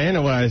offhand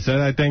of what I said.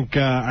 I think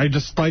I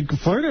just, like,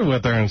 flirted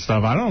with her and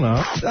stuff. I don't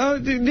know.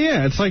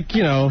 Yeah, it's like,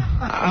 you know,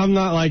 I'm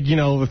not, like, you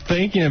know,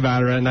 thinking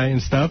about her at night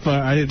and stuff.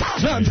 I was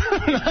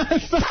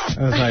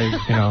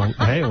like, you know,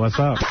 hey, what's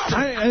up?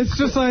 It's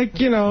just like,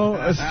 you know,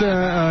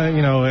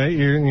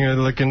 you're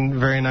looking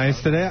very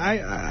nice today.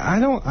 I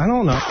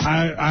don't know.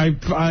 I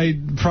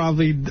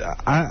probably,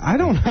 I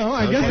don't know.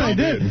 I guess I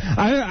did.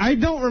 I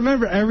don't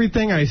remember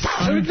everything I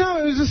said. No,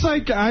 it was just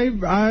like,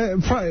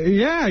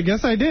 yeah, I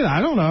guess I did.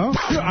 I don't know.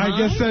 I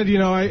guess said, you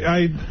know,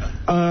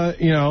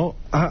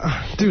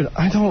 dude,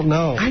 I don't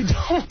know. I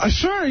don't.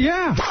 Sure,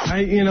 yeah.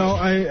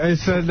 I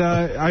said,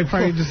 I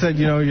probably just said,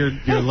 you know,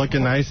 you're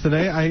looking nice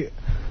today.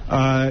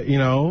 You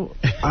know,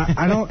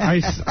 I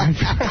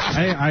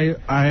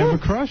have a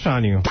crush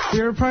on you.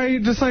 We were probably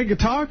just like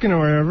talking or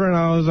whatever, and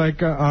I was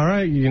like, all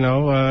right, you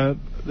know,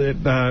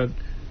 dude,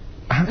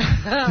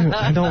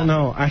 I don't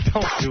know. I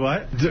don't do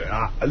what?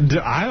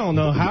 I don't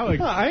know how.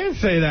 I didn't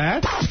say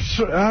that.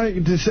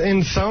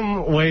 In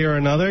some way or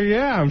another,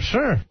 yeah, I'm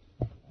sure.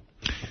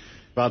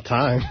 About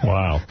time.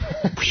 Wow.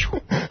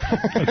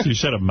 You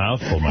said a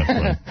mouthful, my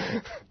friend.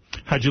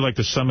 How'd you like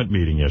the summit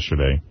meeting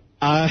yesterday?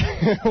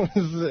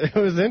 It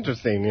was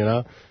interesting, you know.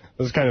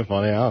 It was kind of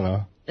funny. I don't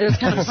know. It was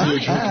kind of funny.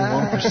 You're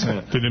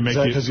drinking 1%. Did it make Is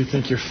that because you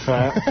think you're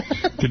fat?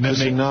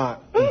 Because you're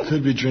not. You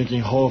could be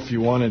drinking whole if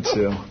you wanted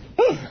to.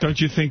 Don't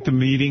you think the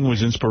meeting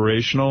was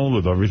inspirational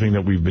with everything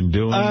that we've been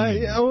doing?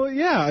 Well,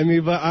 yeah. I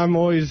mean, but I'm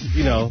always,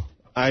 you know,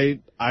 I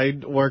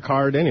work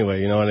hard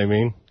anyway. You know what I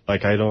mean?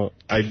 Like, well,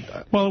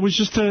 it was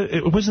just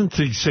it wasn't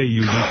to say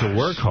you need to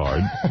work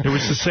hard. It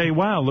was to say,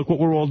 wow, look what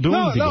we're all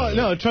doing together.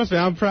 No, trust me.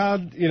 I'm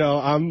proud. You know,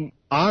 I'm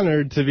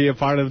honored to be a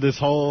part of this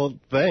whole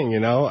thing, you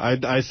know.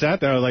 I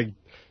sat there, I was like,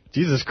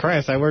 Jesus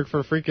Christ, I work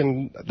for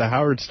freaking the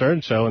Howard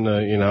Stern show, and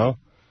you know,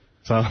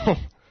 so...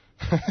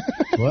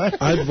 What?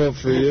 I'd vote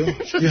for you.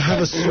 You have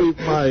a sweet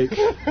mic,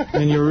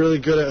 and you're really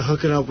good at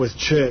hooking up with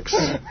chicks.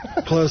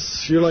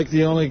 Plus, you're like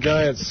the only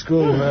guy at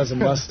school who has a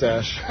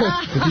mustache.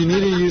 If you need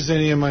to use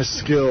any of my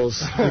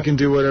skills, you can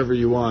do whatever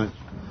you want.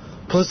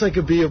 Plus, I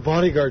could be a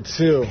bodyguard,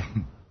 too.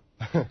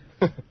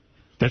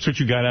 That's what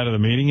you got out of the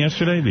meeting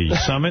yesterday, the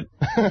summit?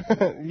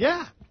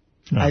 Yeah.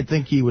 I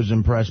think he was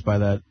impressed by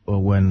that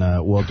when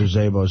Walter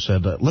Szabo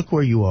said, look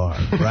where you are,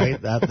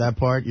 right? That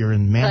part, you're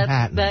in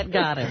Manhattan. That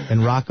got him.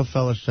 In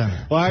Rockefeller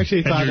Center. Well, I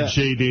actually thought you're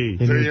J.D.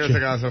 3 years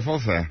ago, I was a full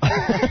sale.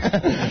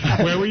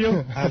 Where were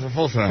you? I was a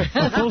full sale.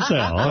 Full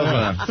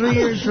sale. 3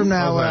 years from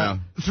now,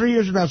 3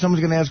 years from now,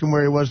 someone's going to ask him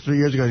where he was 3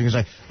 years ago. He's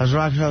going to say, I was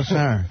Rockefeller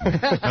Center.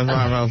 That's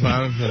Rockefeller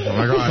Center. Oh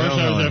my God,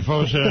 Where's that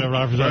full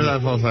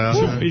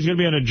sale? He's going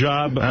to be on a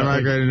job. I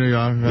migrated to New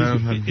York.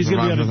 He's going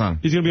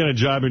to be on a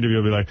job interview.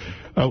 He'll be like,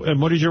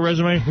 and what is your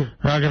resume?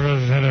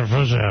 Rockefeller Center,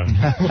 full sale.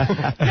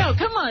 No,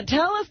 come on.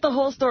 Tell us the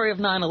whole story of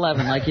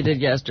 9/11 like you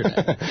did yesterday.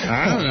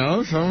 I don't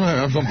know.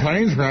 Some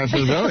planes crashed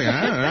the building.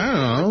 I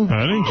don't know.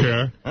 I didn't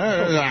care.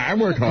 I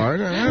worked hard.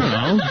 I don't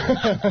know.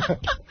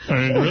 I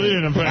really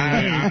didn't care.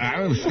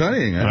 I was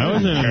studying. I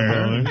wasn't in the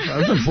building. I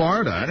was in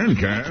Florida. I didn't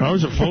care. I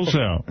was at Full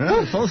Sail.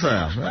 Yeah, Full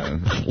Sail.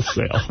 Full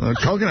Sail. A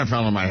coconut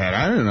fell on my head.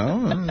 I don't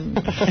know.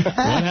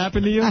 What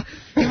happened to you?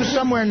 He was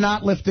somewhere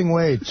not lifting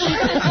weights.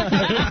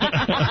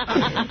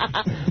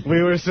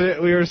 We were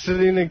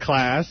sitting in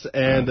class,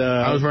 and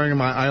I was wearing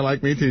my I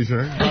Like Me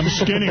t-shirt. I'm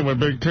skinny with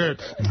big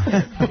tits.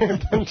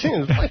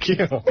 Fuck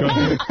you.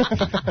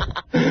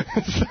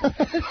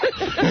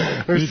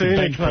 We're sitting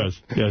in class.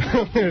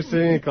 Yes. We were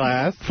sitting in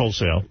class. Full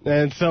Sail.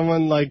 And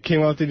someone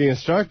came up to the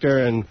instructor,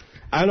 and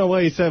I don't know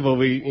what he said, but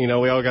we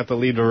all got to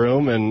leave the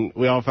room, and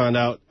we all found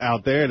out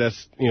there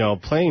this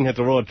plane hit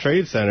the World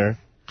Trade Center.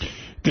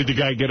 Did the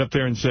guy get up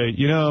there and say,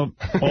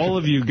 all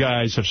of you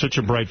guys have such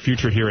a bright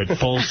future here at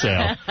Full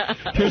Sail.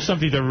 Here's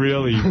something to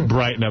really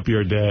brighten up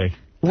your day.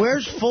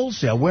 Where's Full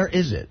Sail? Where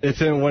is it? It's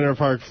in Winter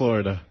Park,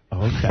 Florida.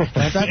 Okay.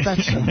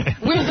 That's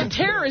where the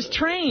terrorist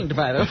trained,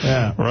 by the way.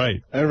 Yeah,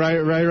 right. And right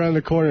around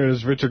the corner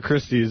is Richard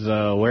Christie's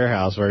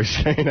warehouse where he's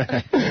staying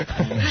at.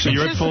 So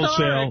you're at Full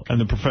Sail, and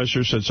the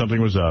professor said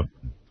something was up.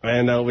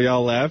 And we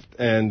all left,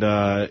 and,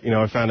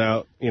 I found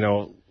out,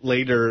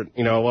 later,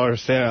 while we were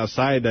standing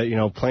outside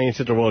that, planes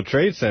hit the World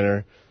Trade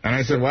Center. And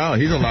I said, wow,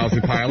 he's a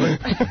lousy pilot.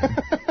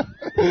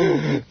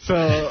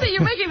 So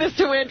you're making this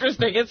too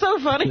interesting. It's so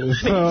funny.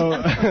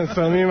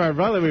 So me and my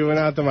brother, we went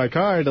out to my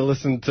car to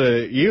listen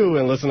to you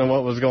and listen to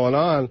what was going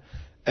on.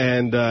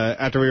 And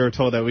after we were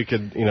told that we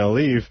could,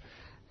 leave,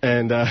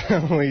 And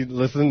we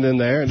listened in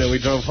there, and then we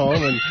drove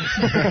home, and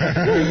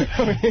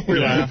we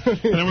laughed. And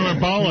then we went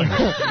bowling.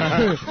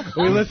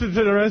 We listened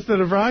to the rest of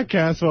the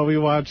broadcast while we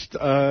watched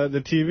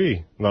the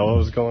TV about what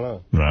was going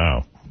on.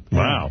 Wow.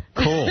 Wow,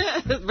 cool.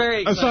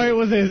 Very exciting. I'm sorry it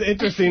wasn't as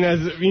interesting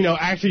as,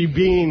 actually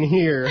being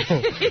here.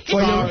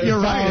 Well, you're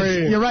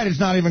right. You're right. It's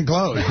not even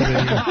close.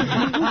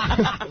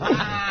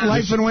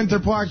 Life in Winter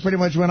Park pretty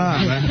much went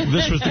on, man.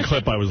 This was the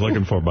clip I was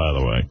looking for, by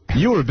the way.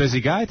 You were a busy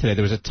guy today.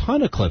 There was a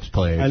ton of clips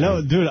played. I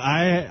know, dude.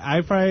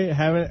 I probably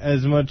haven't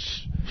as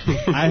much.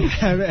 I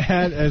haven't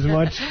had as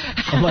much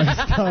of my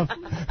stuff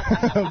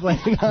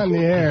playing on the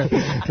air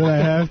than I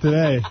have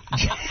today.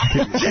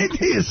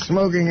 JD is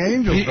smoking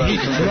angel. He's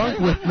drunk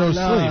with no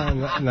sleep.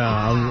 No,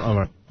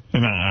 I'm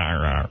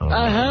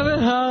I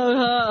haven't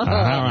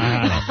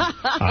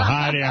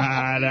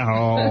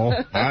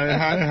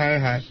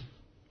Hi.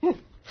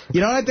 You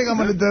know what I think I'm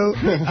going to do?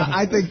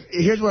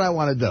 Here's what I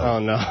want to do. Oh,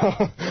 no.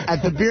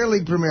 At the Beer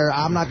League premiere,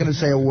 I'm not going to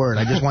say a word.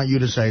 I just want you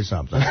to say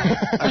something.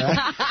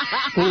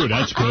 Ooh,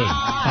 that's good.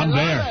 I'm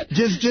there.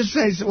 Just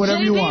say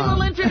whatever you want. JD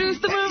will introduce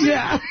the movie.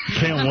 Yeah.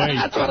 Can't wait.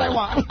 That's what I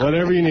want.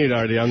 Whatever you need,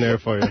 Artie, I'm there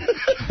for you.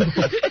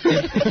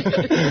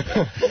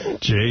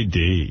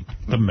 JD,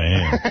 the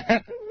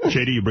man.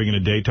 JD, you bringing a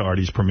date to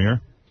Artie's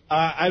premiere?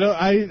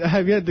 I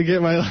have yet to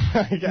get my.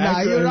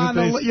 You're on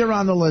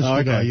the list.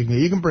 Okay.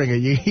 You can bring it.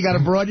 You got a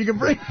broad you can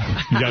bring.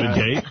 You got a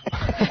date?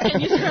 Can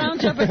you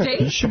scrounge up a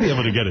date? You should be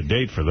able to get a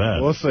date for that.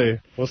 We'll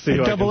see. Hey,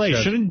 Double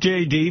A, shouldn't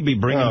JD be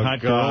bringing hot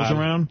girls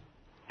around?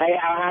 Hey,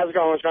 how's it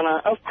going? What's going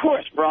on? Of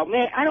course, bro.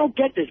 Man, I don't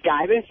get this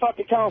guy. I've been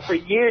fucking telling him for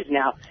years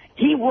now.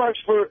 He works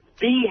for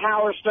the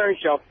Howard Stern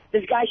Show.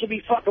 This guy should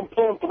be fucking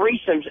pulling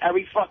threesomes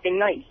every fucking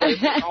night.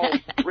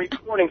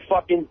 Recording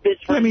fucking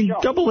bits for the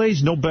show. Double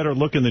A's no better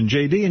looking than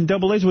JD, and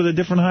Double A's with a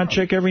different hot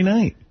chick every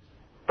night.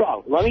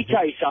 Bro, let me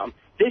tell you something.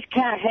 This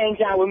cat hangs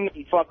out with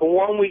me fucking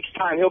 1 week's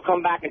time. He'll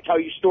come back and tell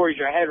you stories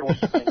your head will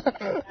spin.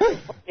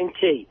 Fucking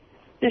tea.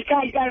 This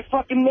guy's got a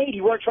fucking mate.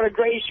 He works for the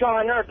greatest show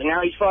on earth, and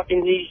now he's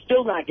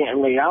still not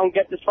getting laid. I don't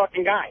get this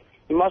fucking guy.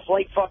 He must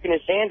like fucking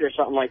his hand or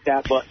something like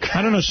that, but...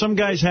 I don't know. Some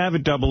guys have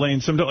it, Double A,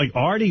 and some don't. Like,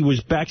 Artie was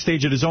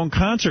backstage at his own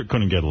concert,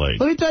 couldn't get laid.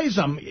 Let me tell you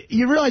something.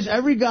 You realize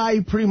every guy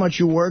pretty much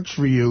who works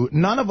for you,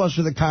 none of us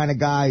are the kind of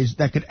guys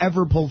that could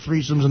ever pull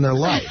threesomes in their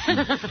life.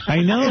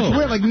 I know. It's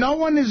weird. Like, no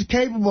one is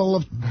capable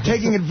of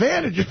taking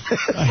advantage of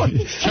this. Like,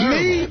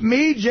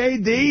 me,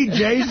 JD,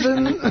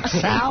 Jason,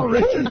 Sal,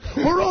 Richard,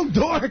 we're all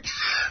dorks.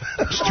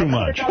 It's too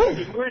much.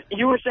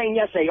 You were saying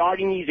yesterday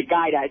Artie needs a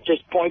guy that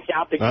just points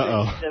out the good.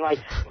 And like,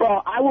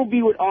 bro, I will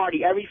be with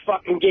Artie every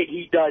fucking gig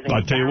he does.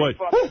 I'll tell you what.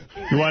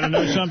 You want to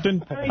know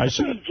something?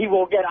 He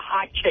will get a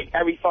hot chick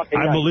every fucking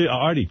night. I believe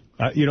Artie.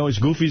 As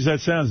goofy as that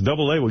sounds,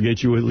 Double A will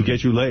get you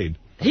laid.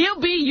 He'll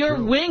be your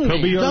wingman.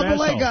 He'll be your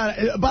Double A got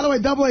it. By the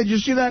way, Double A, did you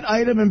see that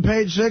item in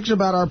page 6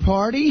 about our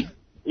party?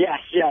 Yes,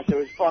 it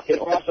was fucking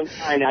awesome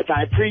time that time.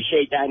 I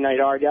appreciate that night,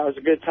 Artie. That was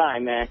a good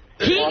time, man.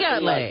 He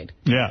got laid.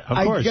 Yeah,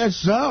 of course. I guess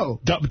so.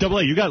 Double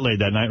A, you got laid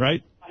that night,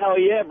 right? Hell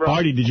yeah, bro.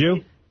 Artie, did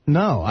you?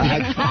 No, I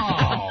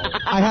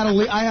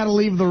had to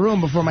leave the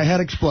room before my head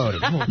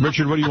exploded.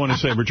 Richard, what do you want to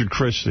say? Richard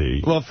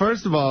Christie. Well,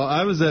 first of all,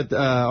 I was at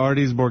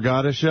Artie's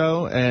Borgata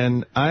show,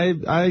 and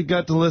I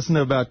got to listen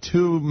to about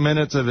 2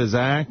 minutes of his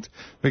act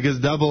because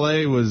Double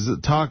A was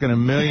talking a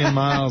million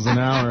miles an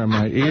hour in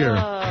my ear.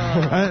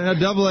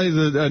 Double A's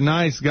a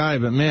nice guy,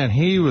 but, man,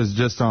 he was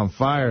just on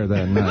fire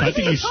that night. What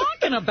are you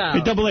talking about?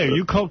 Hey, Double A, are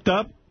you coked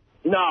up?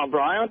 No,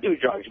 bro, I don't do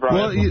drugs, bro.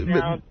 Well,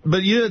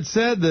 but you had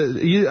said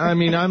that,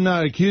 I'm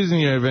not accusing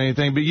you of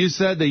anything, but you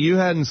said that you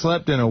hadn't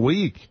slept in a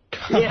week.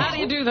 Yeah, how do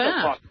you do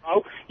that? Fuck,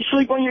 bro. You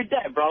sleep when you're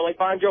dead, bro, like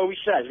Bon Jovi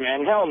says,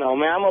 man. Hell no,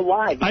 man, I'm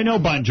alive. I know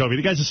Bon Jovi.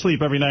 The guy's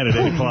asleep every night at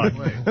 8 o'clock.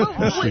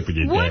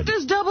 What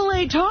does Double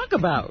A talk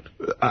about?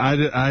 I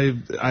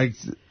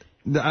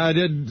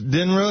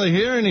didn't really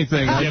hear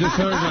anything. I just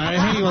heard,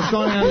 hey, what's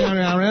going on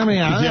around me?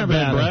 Does he have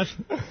bad breath?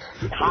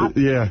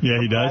 Yeah,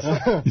 he does.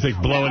 He's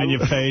like blowing in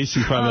your face.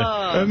 He's probably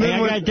I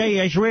got to tell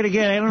you, I swear to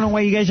God, I don't know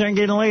why you guys aren't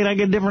getting laid. I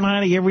get a different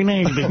hottie every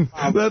night.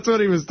 That's what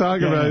he was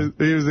talking about.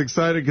 He was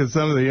excited because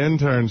some of the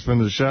interns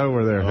from the show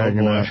were there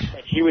hanging out.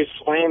 She was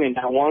slamming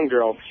that one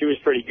girl. She was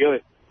pretty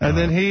good. And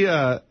then he,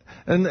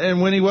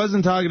 and when he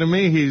wasn't talking to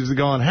me, he was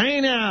going, hey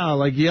now,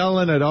 like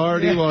yelling at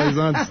Artie while he's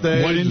on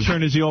stage. What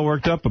intern is he all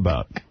worked up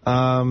about?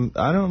 I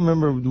don't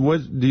remember.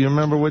 Do you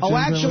remember which intern?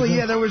 Oh, actually,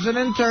 yeah, there was an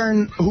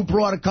intern who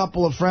brought a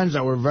couple of friends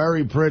that were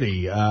very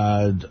pretty.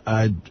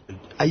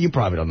 You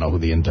probably don't know who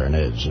the intern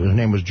is. Her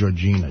name was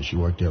Georgina. She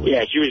worked there with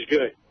she was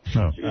good.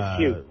 Oh. She was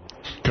cute.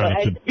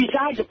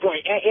 Besides the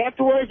point,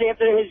 afterwards,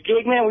 after his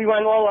gig, man, we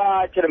went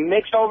all to the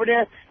mix over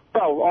there.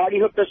 Bro, Artie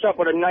hooked us up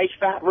with a nice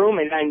fat room,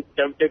 and then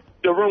the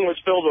room was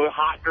filled with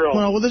hot girls.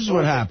 Well, this is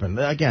what happened.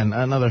 Again,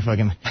 another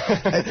fucking...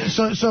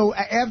 so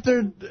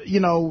after,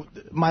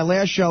 my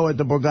last show at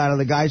the Borgata,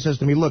 the guy says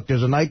to me, look,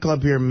 there's a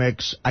nightclub here,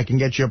 Mix. I can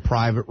get you a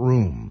private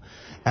room.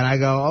 And I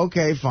go,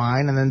 okay,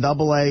 fine. And then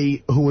Double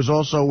A, who was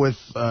also with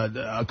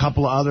a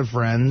couple of other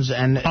friends.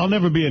 And I'll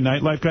never be a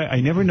nightlife guy.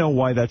 I never know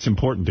why that's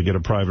important to get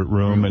a private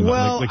room. And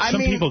well,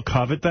 some people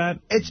covet that.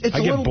 I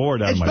get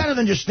bored out of It's better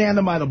than just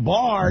standing by the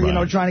bar, you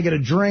know, trying to get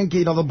a drink.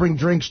 You know, they'll bring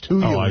drinks to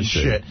you and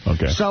shit.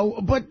 Okay. So,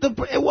 but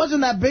it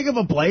wasn't that big of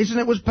a place, and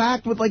it was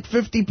packed with like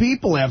 50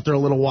 people after a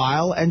little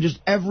while, and just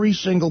every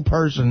single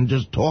person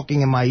just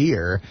talking in my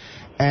ear.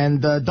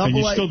 And and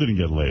you still didn't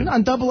get laid. No,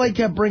 and Double A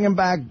kept bringing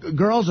back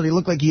girls that he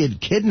looked like he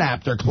had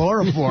kidnapped or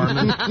chloroformed.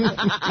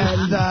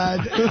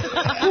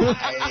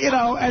 You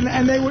know,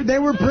 and they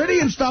were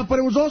pretty and stuff, but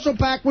it was also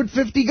packed with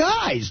 50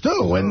 guys,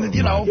 too. And,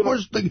 you know, of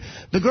course,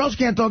 the girls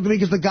can't talk to me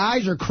because the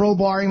guys are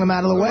crowbarring them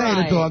out of the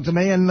way to talk to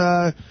me. And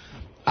I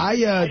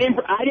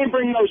didn't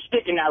bring no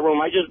stick in that room.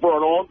 I just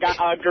brought all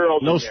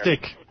girls No in there.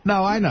 stick.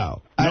 No, I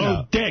know.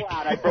 No dick.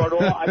 I brought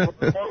all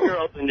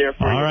girls in there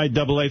for you. All right,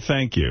 Double A,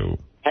 thank you.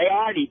 Hey,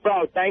 Artie,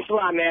 bro, thanks a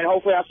lot, man.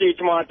 Hopefully I'll see you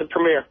tomorrow at the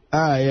premiere. All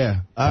right,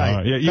 yeah. All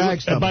right. Yeah,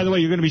 Thanks, by the way,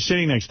 you're going to be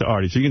sitting next to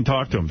Artie, so you can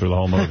talk to him through the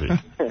whole movie.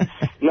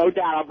 No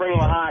doubt. I'll bring him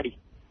a hottie.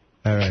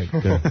 All right,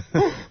 good.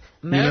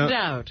 No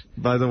doubt.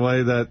 By the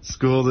way, that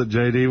school that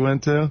J.D.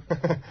 went to,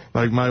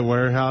 like my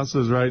warehouse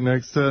was right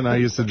next to it, and I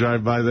used to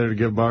drive by there to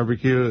get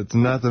barbecue. It's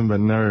nothing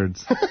but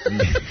nerds.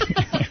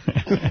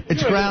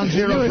 It's ground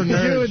zero for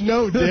nerds. You would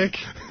know, Dick.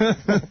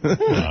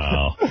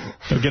 Wow.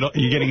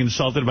 You're getting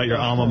insulted about your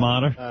alma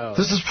mater?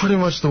 This is pretty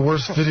much the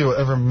worst video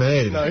ever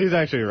made. No, he's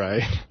actually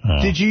right.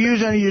 Did you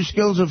use any of your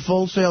skills at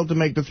Full Sail to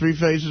make the 3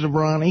 faces of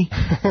Ronnie?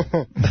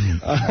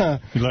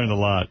 You learned a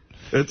lot.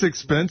 It's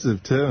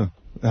expensive, too.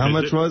 How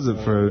much was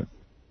it for...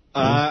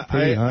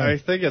 I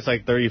think it's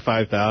like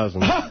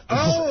 $35,000.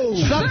 Oh,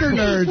 sucker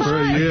nerds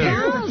for a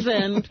year.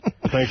 1,000.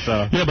 I think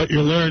so. Yeah, but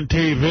you learn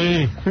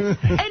TV.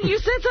 And you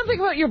said something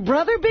about your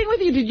brother being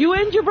with you. Did you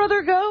and your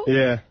brother go?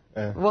 Yeah.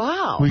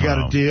 Wow. We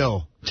got a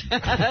deal. 2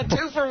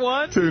 for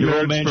 1? Your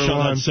old man shelled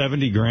out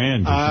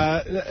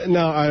 $70,000.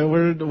 No,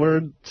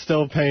 we're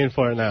still paying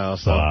for it now.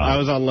 So I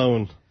was on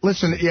loan.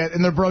 Listen, yeah,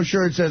 in the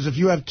brochure it says if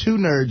you have 2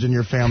 nerds in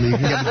your family, you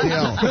can get a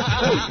deal.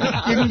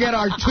 You can get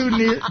our 2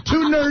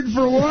 nerd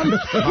for 1.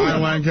 Buy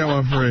one, get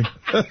one free.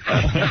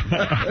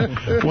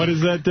 What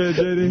is that,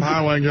 J.D.? Buy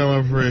one, get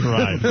one free.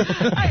 Right.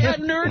 A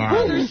nerd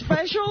brother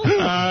special?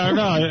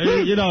 No,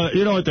 you know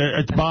what?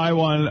 It's buy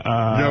one. Get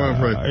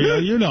one free.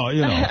 You know.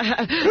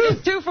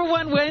 It's 2 for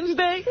 1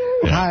 Wednesday?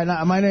 Hi,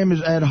 my name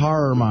is Ed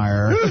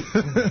Horrormeyer.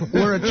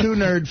 We're a 2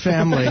 nerd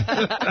family.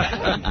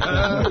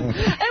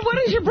 And what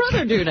does your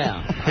brother do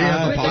now? He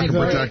has a pocket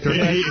protector.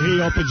 He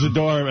opens the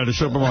door at a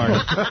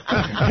supermarket.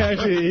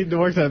 Actually, he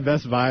works at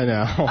Best Buy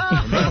now.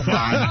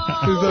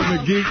 He's on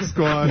the Geek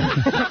Squad.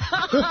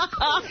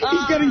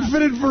 He's getting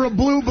fitted for a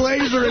blue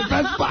blazer at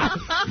Best Buy.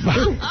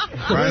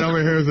 Right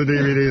over here is the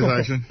DVD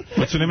section.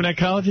 What's the name of that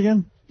college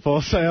again?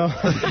 Full Sail.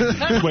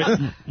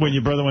 When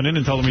your brother went in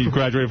and told him he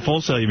graduated Full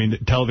Sail, you mean the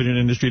television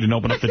industry didn't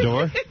open up the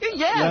door?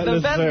 Yeah,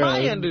 the Best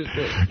Buy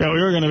industry. Yeah, we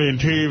were going to be in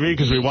TV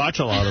because we watch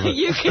a lot of it.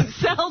 You can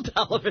sell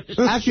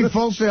television. Actually,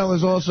 Full Sail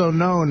is also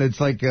known. It's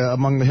like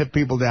among the hip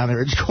people down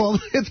there. It's called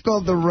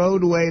the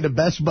roadway to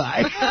Best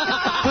Buy.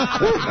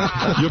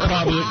 You're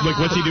probably like,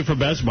 what's he do for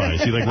Best Buy?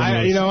 Is he like one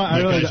of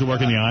those guys who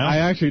work in the aisle? I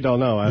actually don't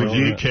know. Would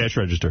you cash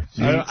register?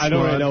 I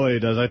don't really know what he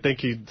does. I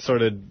think he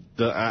sort of.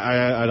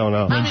 I don't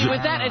know. I mean,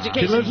 with that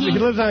education, he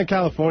lives out in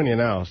California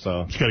now,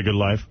 so he's got a good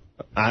life.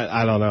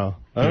 I don't know.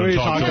 I don't really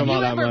talk to him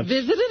all that much. Have you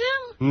ever visited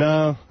him?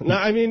 No.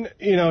 I mean,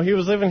 he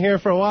was living here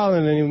for a while,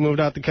 and then he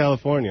moved out to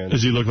California.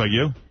 Does he look like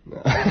you?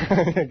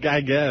 I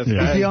guess.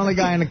 Yeah. He's the only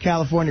guy in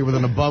California with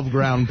an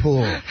above-ground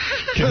pool.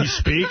 Can he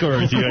speak,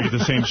 or is he like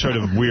the same sort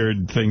of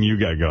weird thing you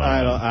got going on?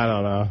 I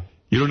don't know.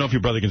 You don't know if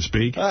your brother can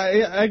speak?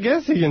 I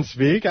guess he can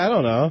speak. I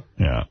don't know.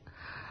 Yeah.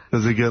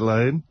 Does he get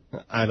laid?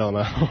 I don't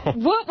know.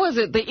 What was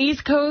it? The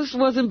East Coast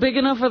wasn't big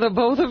enough for the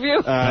both of you?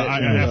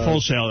 At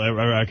Full Sail, I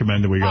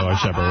recommend that we go our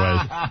separate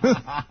ways.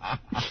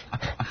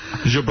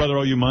 Does your brother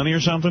owe you money or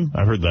something?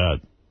 I heard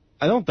that.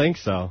 I don't think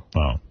so.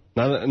 Oh.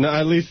 No,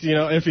 at least,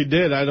 if he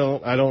did, I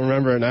don't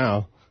remember it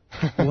now.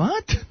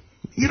 What?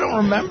 You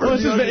don't remember? Well,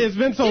 it's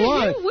been so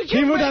long.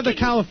 He moved out to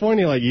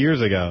California like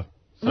years ago.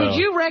 So. Would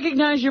you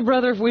recognize your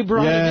brother if we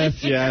brought him in?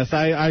 Yes.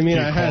 I mean,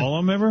 do you call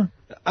him ever?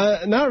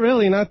 Not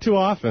really, not too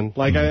often.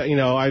 Like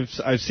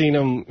I've seen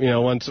him,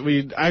 once.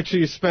 We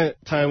actually spent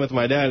time with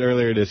my dad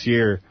earlier this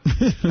year,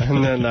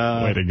 and then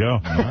way to go.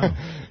 Wow.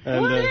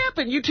 What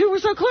happened? You two were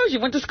so close. You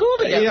went to school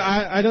together.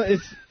 Yeah, I don't.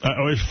 It's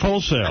Full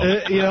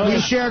Sail. We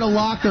shared a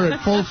locker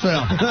at Full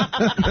Sail.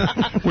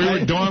 We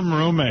were dorm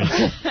roommates.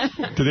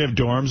 Do they have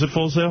dorms at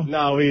Full Sail?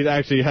 No, we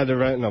actually had to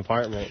rent an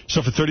apartment.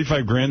 So for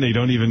 $35,000, they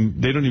don't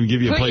even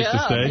give you a place to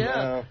stay.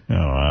 Yeah. Oh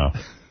wow.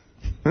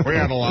 We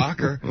had a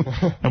locker.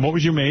 And what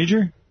was your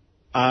major?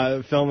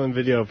 Film and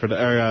video film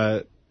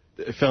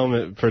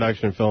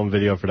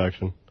video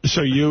production.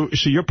 So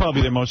you're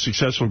probably the most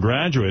successful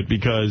graduate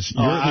because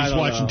you're at least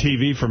watching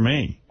TV for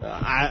me.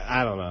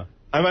 I don't know.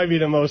 I might be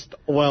the most,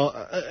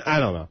 I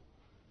don't know.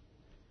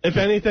 If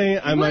anything,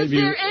 I might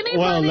be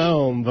well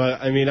known,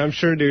 but I mean, I'm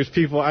sure there's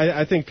people.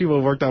 I think people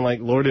have worked on like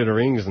Lord of the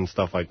Rings and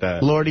stuff like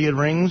that. Lord of the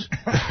Rings?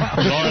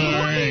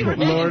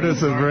 Lord of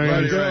the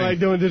Rings. Like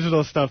doing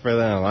digital stuff for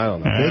them. I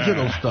don't know.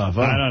 Digital stuff,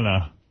 huh? I don't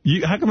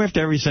know. How come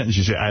after every sentence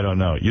you say, I don't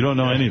know? You don't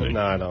know anything.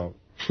 No, I don't.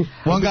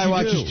 One guy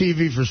watches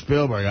TV for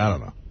Spielberg. I don't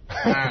know.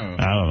 I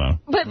don't know.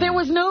 But there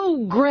was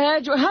no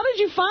graduate. How did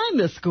you find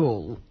this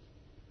school?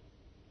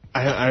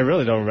 I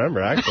really don't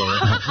remember, actually.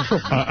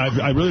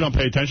 I really don't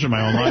pay attention to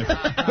my own life.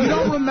 You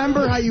don't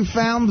remember how you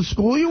found the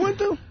school you went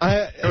to?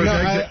 I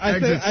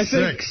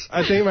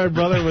think my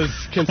brother was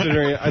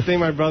considering. I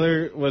think my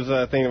brother was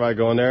thinking about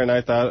going there, and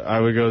I thought I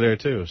would go there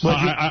too. So.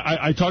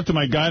 I talked to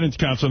my guidance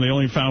counselor, and they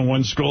only found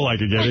one school I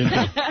could get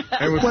into.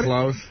 It was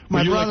close.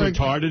 Were you like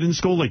retarded in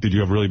school? Like, did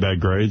you have really bad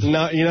grades?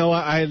 No, you know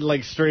what? I had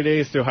like straight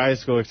A's through high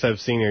school,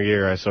 except senior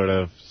year. I sort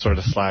of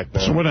slacked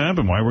down. So what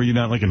happened? Why were you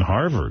not like in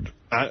Harvard?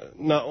 I'm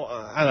not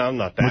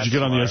that. What'd you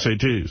get on the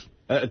SATs?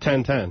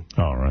 10-10.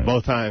 All right.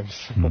 Both times.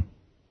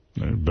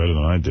 Better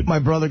than I did. My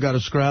brother got a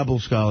Scrabble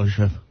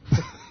scholarship.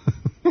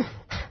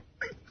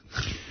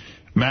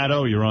 Matt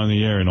O, you're on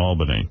the air in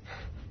Albany.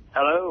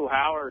 Hello,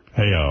 Howard.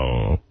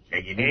 Hey-o.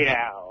 Shake it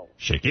out.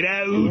 Shake it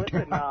out.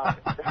 Listen,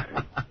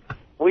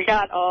 we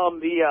got the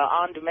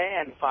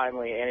on-demand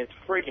finally, and it's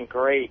freaking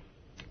great.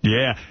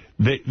 Yeah.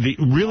 They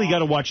really got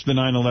to watch the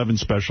 9/11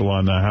 special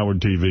on Howard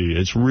TV.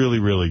 It's really,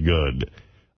 really good.